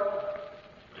out.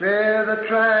 Clear the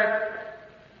track.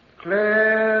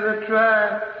 Clear the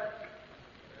track."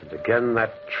 And again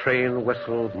that train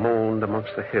whistle moaned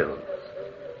amongst the hills.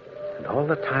 And all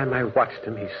the time I watched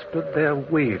him, he stood there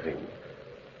waving,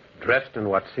 dressed in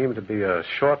what seemed to be a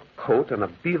short coat and a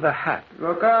beaver hat.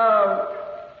 "Look out.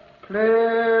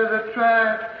 Clear the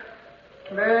track.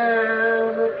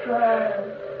 Clear the track."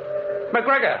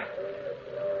 McGregor!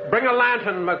 Bring a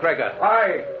lantern, McGregor.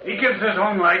 Why? He gives his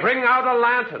own light. Bring out a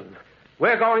lantern.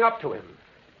 We're going up to him.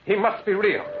 He must be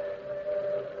real.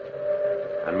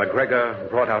 And McGregor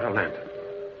brought out a lantern.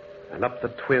 And up the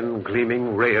twin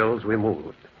gleaming rails we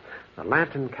moved. The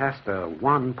lantern cast a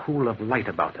wan pool of light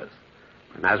about us.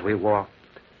 And as we walked,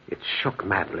 it shook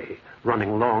madly,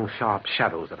 running long, sharp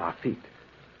shadows at our feet.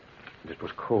 And it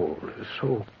was cold. It was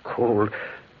so cold,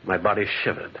 my body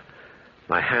shivered.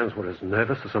 My hands were as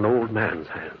nervous as an old man's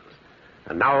hands.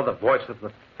 And now the voice of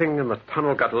the thing in the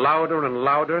tunnel got louder and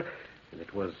louder, and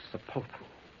it was sepulchral,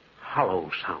 hollow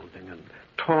sounding, and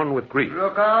torn with grief.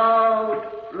 "Look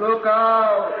out! Look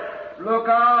out! Look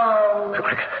out!"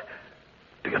 McGregor,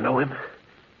 do you know him?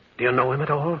 Do you know him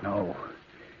at all? No,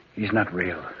 he's not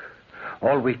real.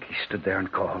 All week he stood there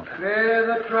and called. "Clear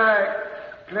the track.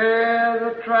 Clear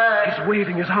the track." He's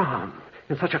waving his arm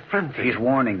in such a frenzy. He's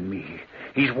warning me.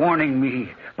 He's warning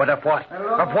me. But of what?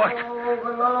 "Hello, Of what?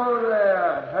 below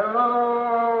there.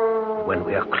 Hello." When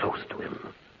we are close to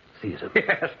him, seize him.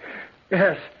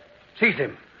 Yes. Seize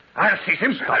him. I'll seize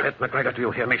him. Stop it, McGregor. Do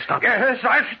you hear me? Stop. Yes,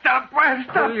 I'll stop.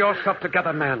 Pull yourself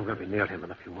together, man. We'll be near him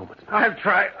in a few moments. I'll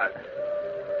try.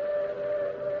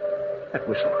 That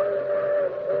whistle.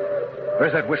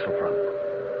 Where's that whistle from?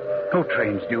 No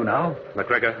train's due now.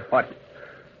 McGregor. What?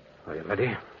 Are you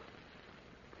ready?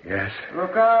 Yes.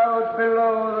 "Look out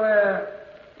below there.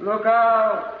 Look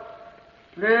out.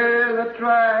 Clear the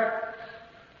tracks.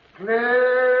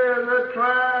 Clear the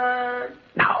tracks."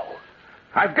 Now.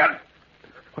 I've got it.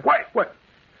 What?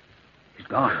 He's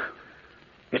gone.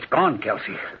 It's gone,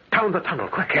 Kelsey. Down the tunnel,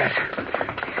 quick. Yes.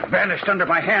 Vanished under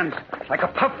my hands. Like a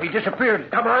puff, he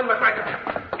disappeared. Come on,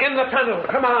 McGregor. In the tunnel.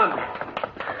 Come on.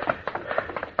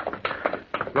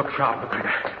 Look sharp,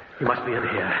 McGregor. He must be in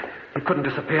here. He couldn't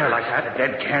disappear like that. The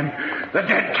dead can. The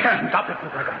dead can. Stop it,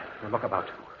 McGregor. Now look about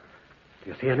you.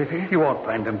 Do you see anything? You won't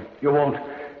find him. You won't.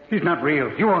 He's not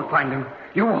real. You won't find him.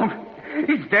 You won't.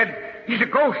 He's dead. He's a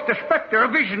ghost, a specter, a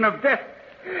vision of death.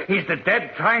 He's the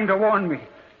dead trying to warn me.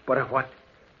 But of what?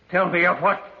 Tell me of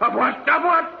what? Of what? Of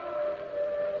what?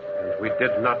 And we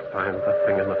did not find the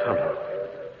thing in the tunnel.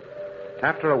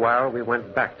 After a while, we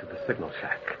went back to the signal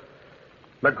shack.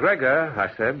 McGregor,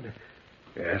 I said.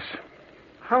 Yes?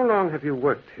 How long have you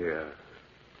worked here?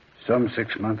 Some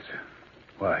 6 months.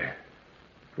 Why?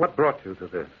 What brought you to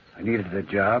this? I needed a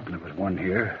job, and there was one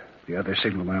here. The other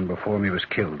signalman before me was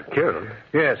killed. Killed?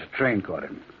 Yes, a train caught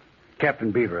him.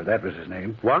 Captain Beaver, that was his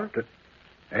name. What?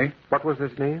 Eh? What was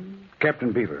his name?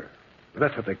 Captain Beaver.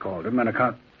 That's what they called him, and I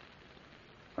can't...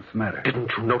 What's the matter?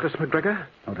 Didn't you notice, McGregor?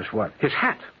 Notice what? His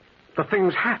hat. The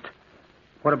thing's hat.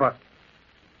 What about...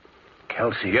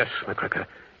 Kelsey? Yes, McGregor.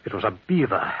 It was a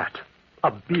beaver hat.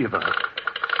 A beaver.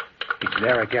 He's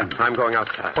there again. I'm going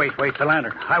outside. Wait, the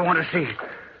lantern. I want to see.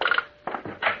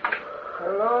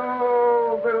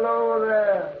 Hello, below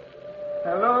there.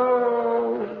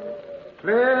 Hello.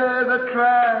 Clear the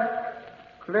track.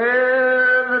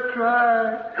 Clear the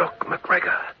track. Look,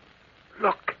 McGregor.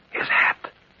 Look, his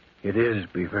hat. It is,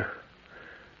 Beaver.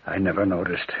 I never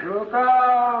noticed. Look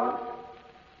out.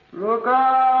 Look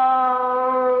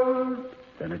out.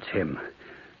 Then it's him.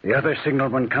 The other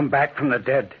signalman come back from the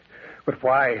dead. But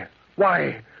why?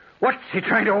 Why? What's he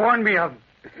trying to warn me of?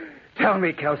 Tell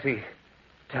me, Kelsey.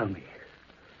 Tell me.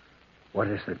 What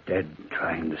is the dead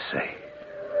trying to say?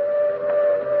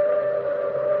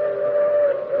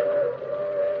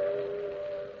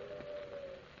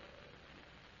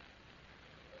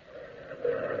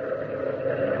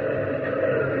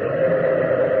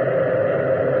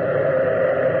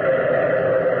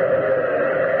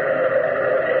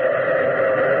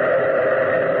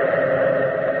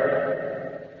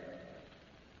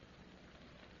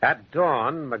 At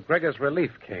dawn, McGregor's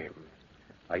relief came.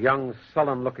 A young,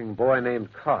 sullen-looking boy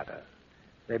named Carter.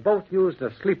 They both used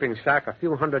a sleeping shack a few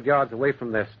 100 yards away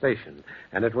from their station,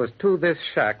 and it was to this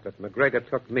shack that McGregor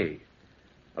took me.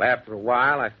 Well, after a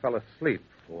while, I fell asleep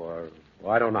for,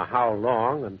 I don't know how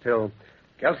long, until...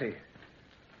 Kelsey,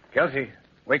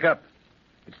 wake up.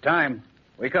 It's time.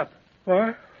 Wake up.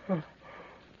 What?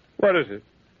 What is it?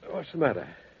 What's the matter?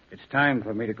 It's time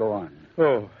for me to go on.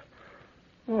 Oh,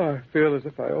 I feel as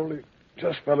if I only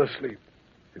just fell asleep.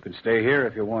 You can stay here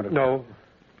if you want to. No,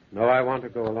 I want to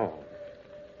go alone.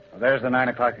 Well, there's the 9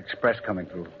 o'clock express coming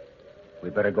through. We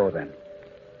better go then.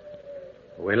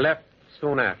 We left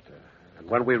soon after, and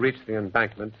when we reached the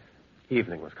embankment,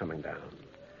 evening was coming down.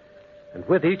 And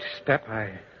with each step,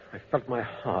 I felt my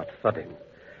heart thudding.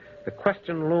 The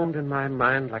question loomed in my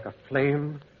mind like a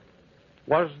flame.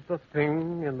 Was the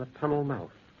thing in the tunnel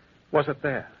mouth? Was it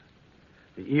there?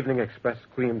 The evening express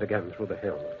screamed again through the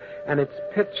hills, and its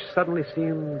pitch suddenly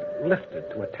seemed lifted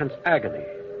to a tense agony.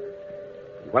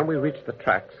 And when we reached the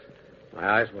tracks, my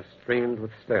eyes were strained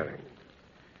with staring.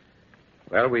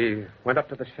 Well, we went up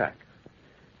to the shack.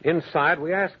 Inside,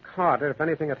 we asked Carter if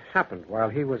anything had happened while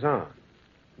he was on.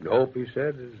 Nope, he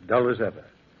said, as dull as ever.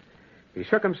 He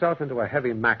shook himself into a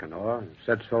heavy Mackinaw and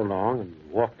said so long and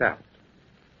walked out.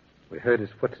 We heard his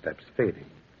footsteps fading.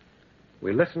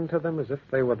 We listened to them as if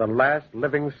they were the last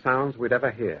living sounds we'd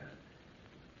ever hear.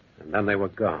 And then they were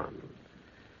gone.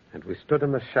 And we stood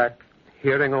in the shack,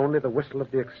 hearing only the whistle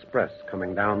of the express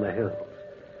coming down the hills.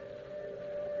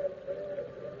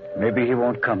 Maybe he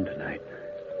won't come tonight.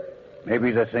 Maybe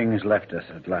the thing has left us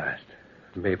at last.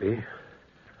 Maybe.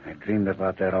 I dreamed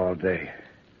about that all day.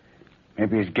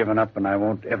 Maybe he's given up and I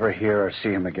won't ever hear or see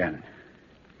him again.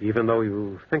 Even though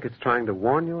you think it's trying to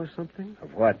warn you or something?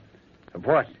 Of what? Of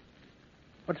what?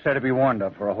 What's there to be warned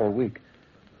of for a whole week?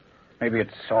 Maybe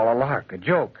it's all a lark, a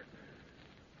joke.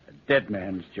 A dead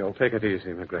man's joke. Take it easy,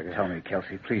 McGregor. Tell me,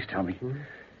 Kelsey. Please tell me.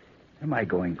 Am I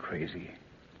going crazy?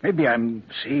 Maybe I'm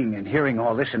seeing and hearing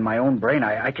all this in my own brain.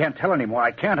 I can't tell anymore.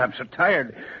 I can't. I'm so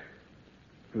tired.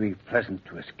 It would be pleasant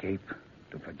to escape,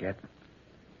 to forget.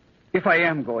 If I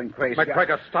am going crazy...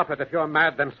 McGregor, stop it. If you're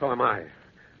mad, then so am I.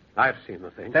 I've seen the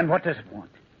thing. Then what does it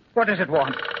want? What does it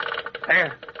want?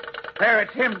 There. There,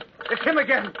 it's him. It's him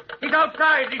again. He's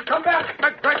outside. He's come back.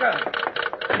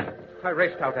 McGregor! I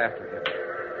raced out after him.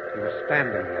 He was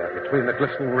standing there between the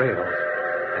glistening rails.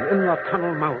 And in the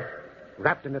tunnel mouth,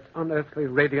 wrapped in its unearthly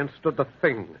radiance, stood the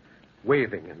thing,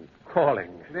 waving and calling.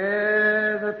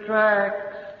 Clear the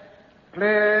tracks.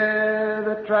 Clear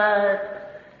the tracks.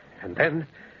 And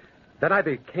then I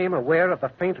became aware of the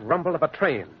faint rumble of a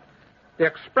train. The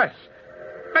express.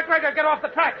 McGregor, get off the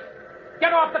tracks!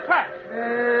 Get off the tracks!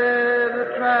 Clear the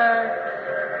tracks.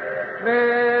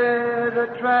 Clear the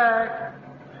tracks.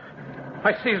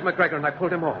 I seized McGregor and I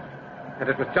pulled him off. And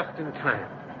it was just in time.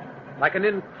 Like an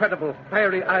incredible,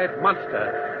 fiery-eyed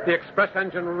monster, the express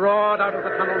engine roared out of the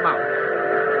tunnel mouth.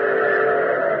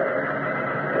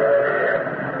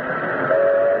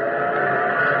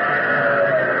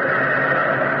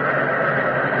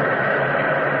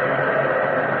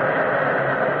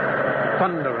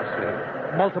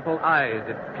 Thunderously, multiple eyes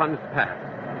it plunged past.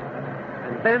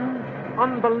 And then,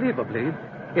 unbelievably,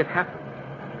 it happened.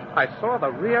 I saw the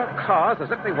rear cars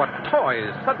as if they were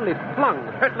toys suddenly flung,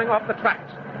 hurtling off the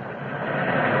tracks.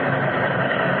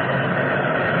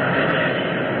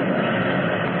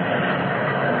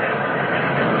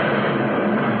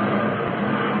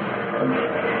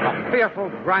 A fearful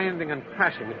grinding and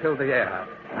crashing filled the air,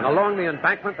 and along the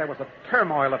embankment there was a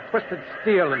turmoil of twisted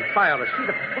steel and fire. A sheet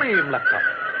of flame leapt up.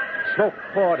 Smoke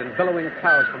poured in billowing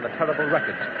clouds from the terrible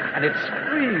wreckage, and it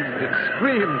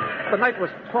screamed. The night was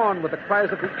torn with the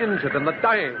cries of the injured and the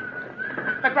dying.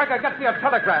 McGregor, get me a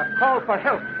telegraph. Call for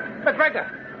help. McGregor!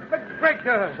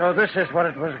 So this is what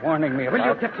it was warning me about. Will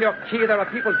you get to your key? There are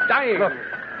people dying.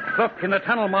 Look, in the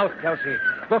tunnel mouth, Kelsey.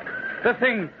 Look, the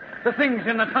thing's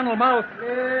in the tunnel mouth.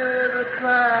 Clear the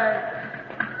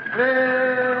tracks.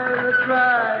 Clear the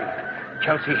tracks.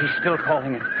 Kelsey, he's still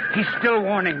calling it. He's still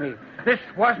warning me. This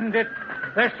wasn't it.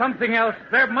 There's something else.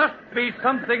 There must be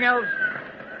something else.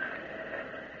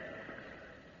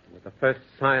 With the first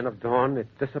sign of dawn, it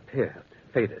disappeared,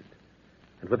 faded.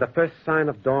 And with the first sign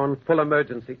of dawn, full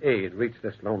emergency aid reached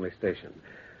this lonely station.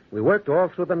 We worked all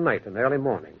through the night and early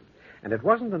morning. And it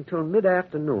wasn't until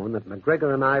mid-afternoon that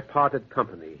McGregor and I parted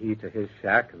company, he to his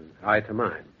shack and I to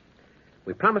mine.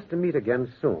 We promised to meet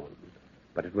again soon,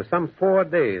 but it was some 4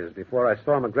 days before I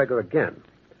saw McGregor again.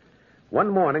 One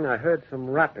morning, I heard some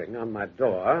rapping on my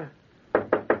door.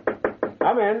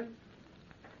 Come in.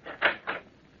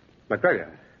 McGregor.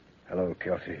 Hello,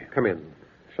 Kelsey. Come in.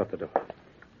 Shut the door.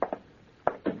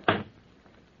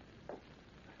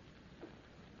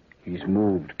 He's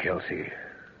moved, Kelsey.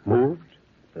 Moved?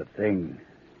 The thing.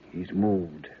 He's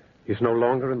moved. He's no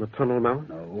longer in the tunnel mouth?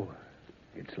 No.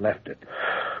 It's left it.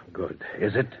 Good.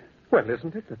 Is it? Well,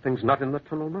 isn't it? The thing's not in the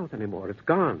tunnel mouth anymore. It's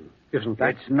gone. Isn't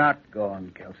that? It's not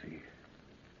gone, Kelsey.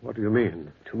 What do you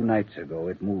mean? 2 nights ago,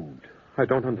 it moved. I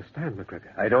don't understand,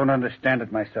 McGregor. I don't understand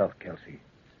it myself, Kelsey.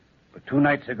 But 2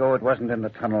 nights ago, it wasn't in the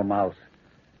tunnel mouth.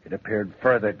 It appeared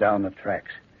further down the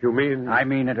tracks. You mean? I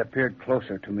mean it appeared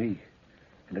closer to me.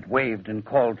 And it waved and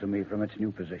called to me from its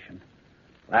new position.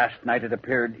 Last night, it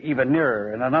appeared even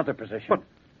nearer in another position.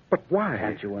 But why?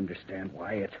 Can't you understand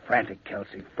why? It's frantic,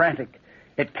 Kelsey. Frantic.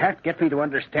 It can't get me to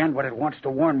understand what it wants to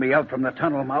warn me of from the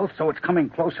tunnel mouth, so it's coming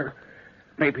closer.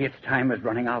 Maybe its time is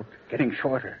running out, getting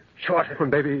shorter. Well,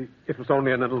 maybe it was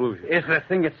only an illusion. Is the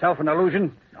thing itself an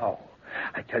illusion? No.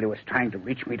 I tell you, it's trying to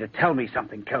reach me to tell me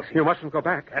something, Kelsey. You mustn't go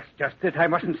back. That's just it. I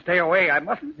mustn't stay away. I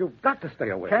mustn't. You've got to stay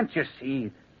away. Can't you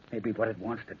see? Maybe what it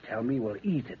wants to tell me will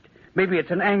ease it. Maybe it's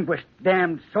an anguished,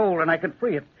 damned soul, and I can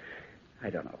free it. I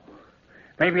don't know.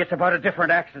 Maybe it's about a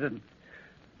different accident.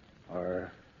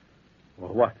 Or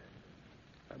what?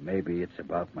 Or maybe it's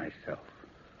about myself.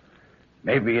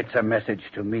 Maybe it's a message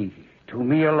to me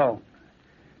alone.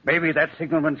 Maybe that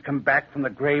signalman's come back from the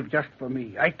grave just for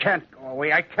me. I can't go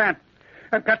away. I can't.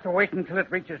 I've got to wait until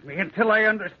it reaches me, until I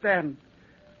understand,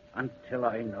 until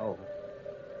I know.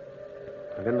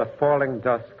 And in the falling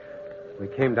dusk, we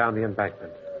came down the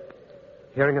embankment,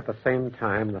 hearing at the same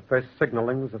time the first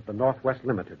signalings of the Northwest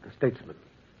Limited, the Statesman,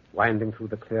 winding through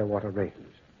the Clearwater Range.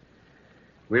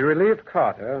 We relieved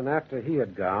Carter, and after he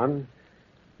had gone,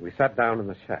 we sat down in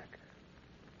the shack.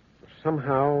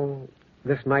 Somehow,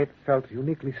 this night felt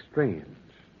uniquely strange.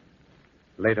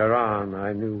 Later on,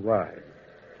 I knew why.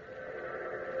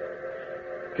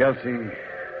 Kelsey,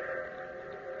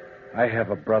 I have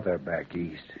a brother back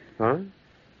east. Huh?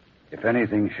 If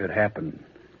anything should happen,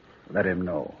 let him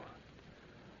know.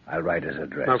 I'll write his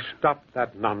address. Now, stop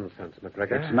that nonsense,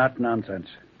 McGregor. It's not nonsense.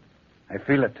 I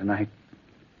feel it tonight.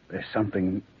 There's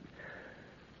something...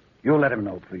 You'll let him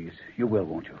know, please. You will,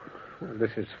 won't you? Well,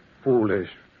 this is foolish.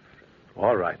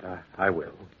 All right, I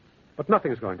will. But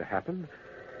nothing's going to happen.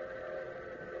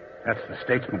 That's the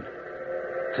Statesman.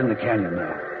 It's in the canyon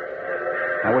now.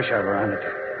 I wish I were on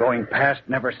it. Going past,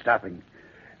 never stopping.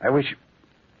 I wish...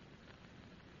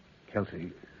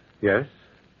 Kelsey. Yes?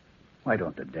 Why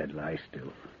don't the dead lie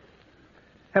still?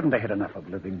 Haven't they had enough of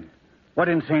living? What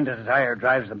insane desire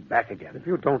drives them back again? If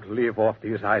you don't leave off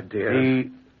these ideas...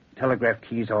 The telegraph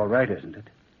key's all right, isn't it?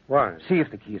 Why? See if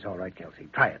the key's all right, Kelsey.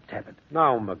 Try it. Tap it.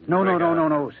 Now, McGregor...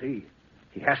 No. See.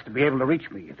 He has to be able to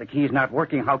reach me. If the key's not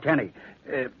working, how can he?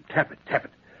 Tap it.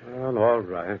 Well, all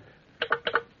right.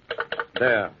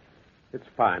 There. It's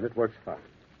fine. It works fine.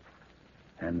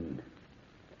 And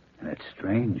it's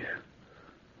strange.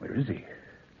 Where is he?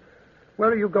 Where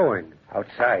are you going?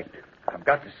 Outside. I've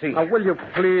got to see. Now, will you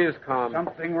please come?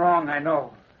 Something wrong, I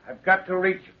know. I've got to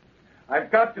reach him. I've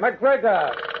got to...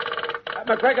 McGregor!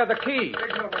 McGregor, the key!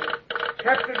 Signal.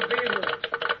 Captain Beaver,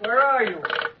 where are you?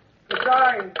 It's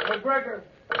I, McGregor.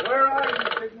 Where are you,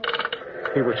 Signal?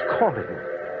 He was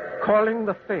calling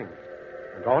the thing.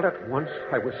 And all at once,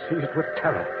 I was seized with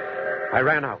terror. I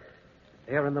ran out.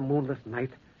 There in the moonless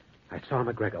night, I saw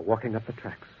McGregor walking up the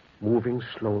tracks, moving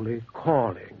slowly,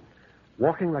 calling,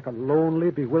 walking like a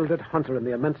lonely, bewildered hunter in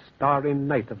the immense starry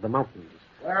night of the mountains.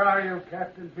 Where are you,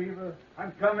 Captain Beaver?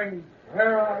 I'm coming.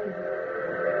 Where are you?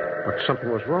 But something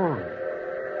was wrong,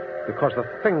 because the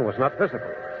thing was not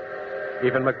visible.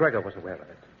 Even McGregor was aware of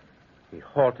it. He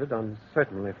halted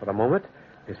uncertainly for a moment,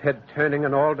 his head turning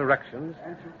in all directions.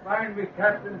 Can't you find me,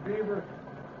 Captain Beaver?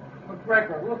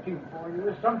 McGregor, looking for you.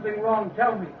 There's something wrong.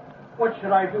 Tell me. What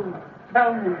should I do?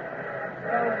 Tell me.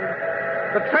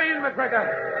 The train, McGregor!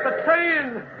 The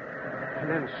train! And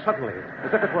then suddenly,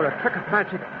 as if it were a trick of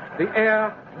magic, the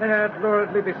air flared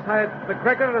luridly beside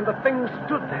McGregor, and the thing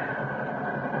stood there.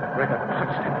 McGregor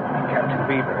touched it.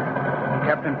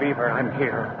 Captain Beaver, I'm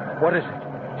here. What is it?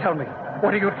 Tell me.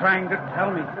 What are you trying to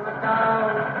tell me? Look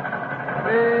out.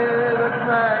 Clear the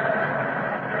track.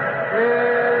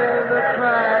 Clear the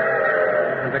track.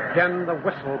 And again the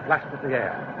whistle blasted the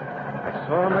air. I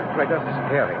saw McGregor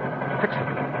staring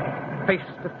fixedly, face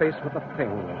to face with the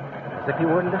thing, as if he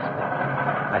were listening.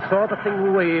 I saw the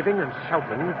thing waving and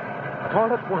shouting, but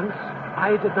all at once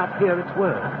I did not hear its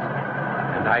words.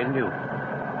 And I knew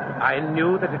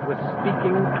that it was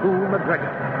speaking to McGregor.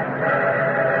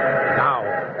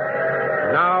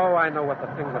 Now I know what the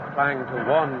thing was trying to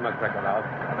warn McGregor of.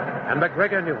 And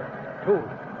McGregor knew it, too.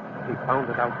 He found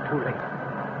it out too late.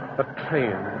 The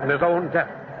train and his own death.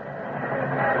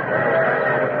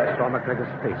 I saw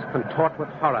McGregor's face contort with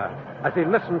horror as he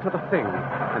listened to the thing.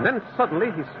 And then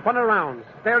suddenly he spun around,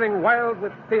 staring wild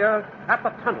with fear at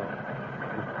the tunnel.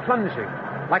 And plunging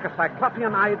like a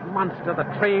cyclopean-eyed monster, the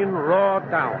train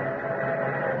roared down.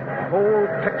 The whole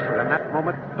picture in that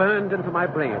moment burned into my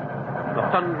brain. The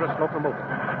thunderous locomotive,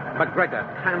 McGregor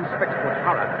transfixed with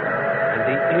horror, and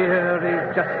the eerie,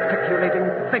 gesticulating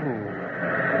thing.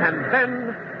 And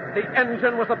then the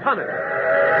engine was upon it.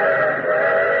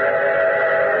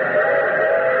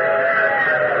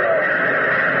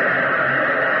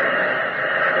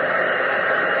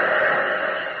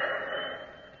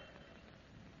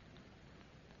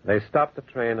 They stopped the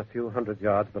train a few hundred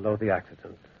yards below the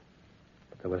accident.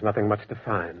 But there was nothing much to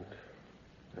find,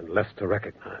 and less to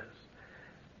recognize.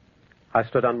 I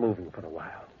stood unmoving for a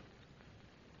while.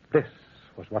 This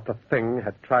was what the thing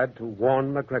had tried to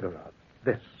warn McGregor of.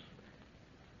 This.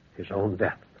 His own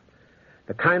death.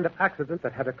 The kind of accident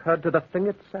that had occurred to the thing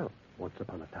itself once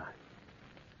upon a time.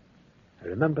 I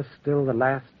remember still the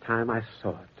last time I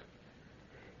saw it.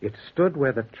 It stood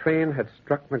where the train had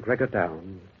struck McGregor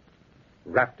down,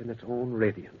 wrapped in its own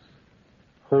radiance,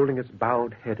 holding its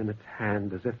bowed head in its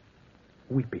hand as if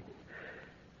weeping,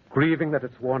 grieving that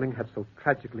its warning had so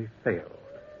tragically failed.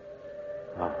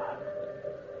 Ah,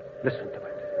 listen to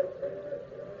it.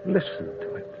 Listen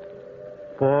to it.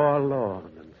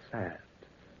 Forlorn and sad.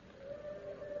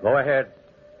 Go ahead.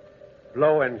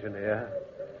 Blow, engineer.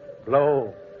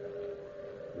 Blow.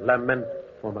 Lament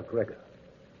for McGregor.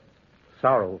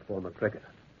 Sorrow for McGregor.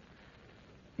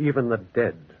 Even the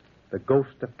dead, the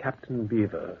ghost of Captain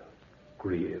Beaver,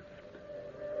 grieved.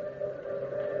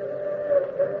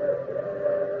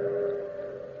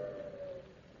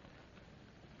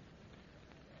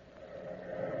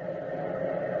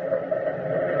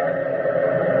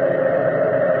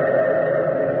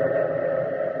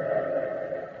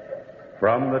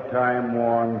 From the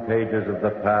time-worn pages of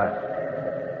the past,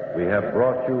 we have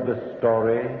brought you the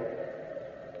story,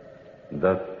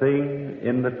 The Thing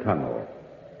in the Tunnel.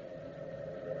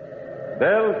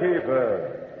 Bellkeeper,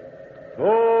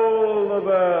 toll the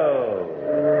bell.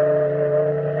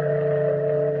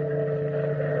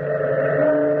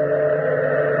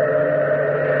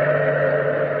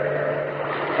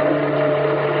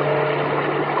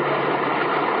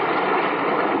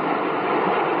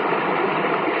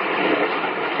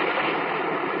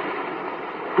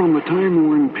 From the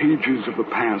time-worn pages of the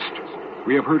past,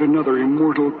 we have heard another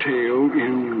immortal tale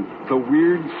in The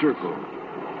Weird Circle.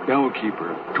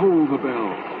 Bellkeeper, toll the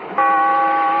bell.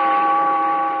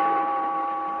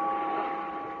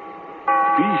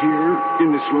 Be here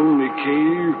in this lonely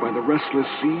cave by the restless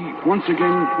sea once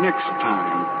again next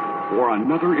time for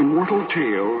another immortal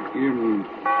tale in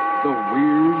The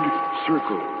Weird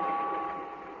Circle.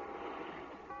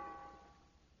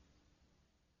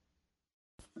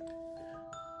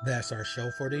 That's our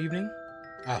show for the evening.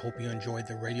 I hope you enjoyed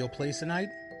the radio plays tonight.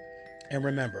 And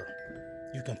remember,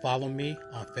 you can follow me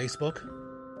on Facebook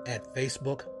at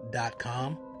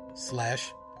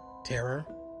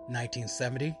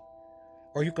facebook.com/terror1970,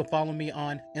 or you can follow me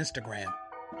on Instagram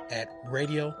at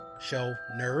Radio Show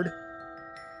Nerd,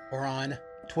 or on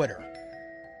Twitter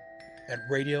at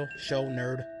Radio Show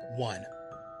Nerd 1.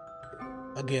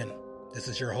 Again, this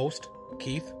is your host,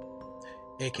 Keith,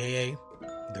 aka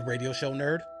The Radio Show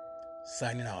Nerd,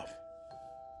 signing off.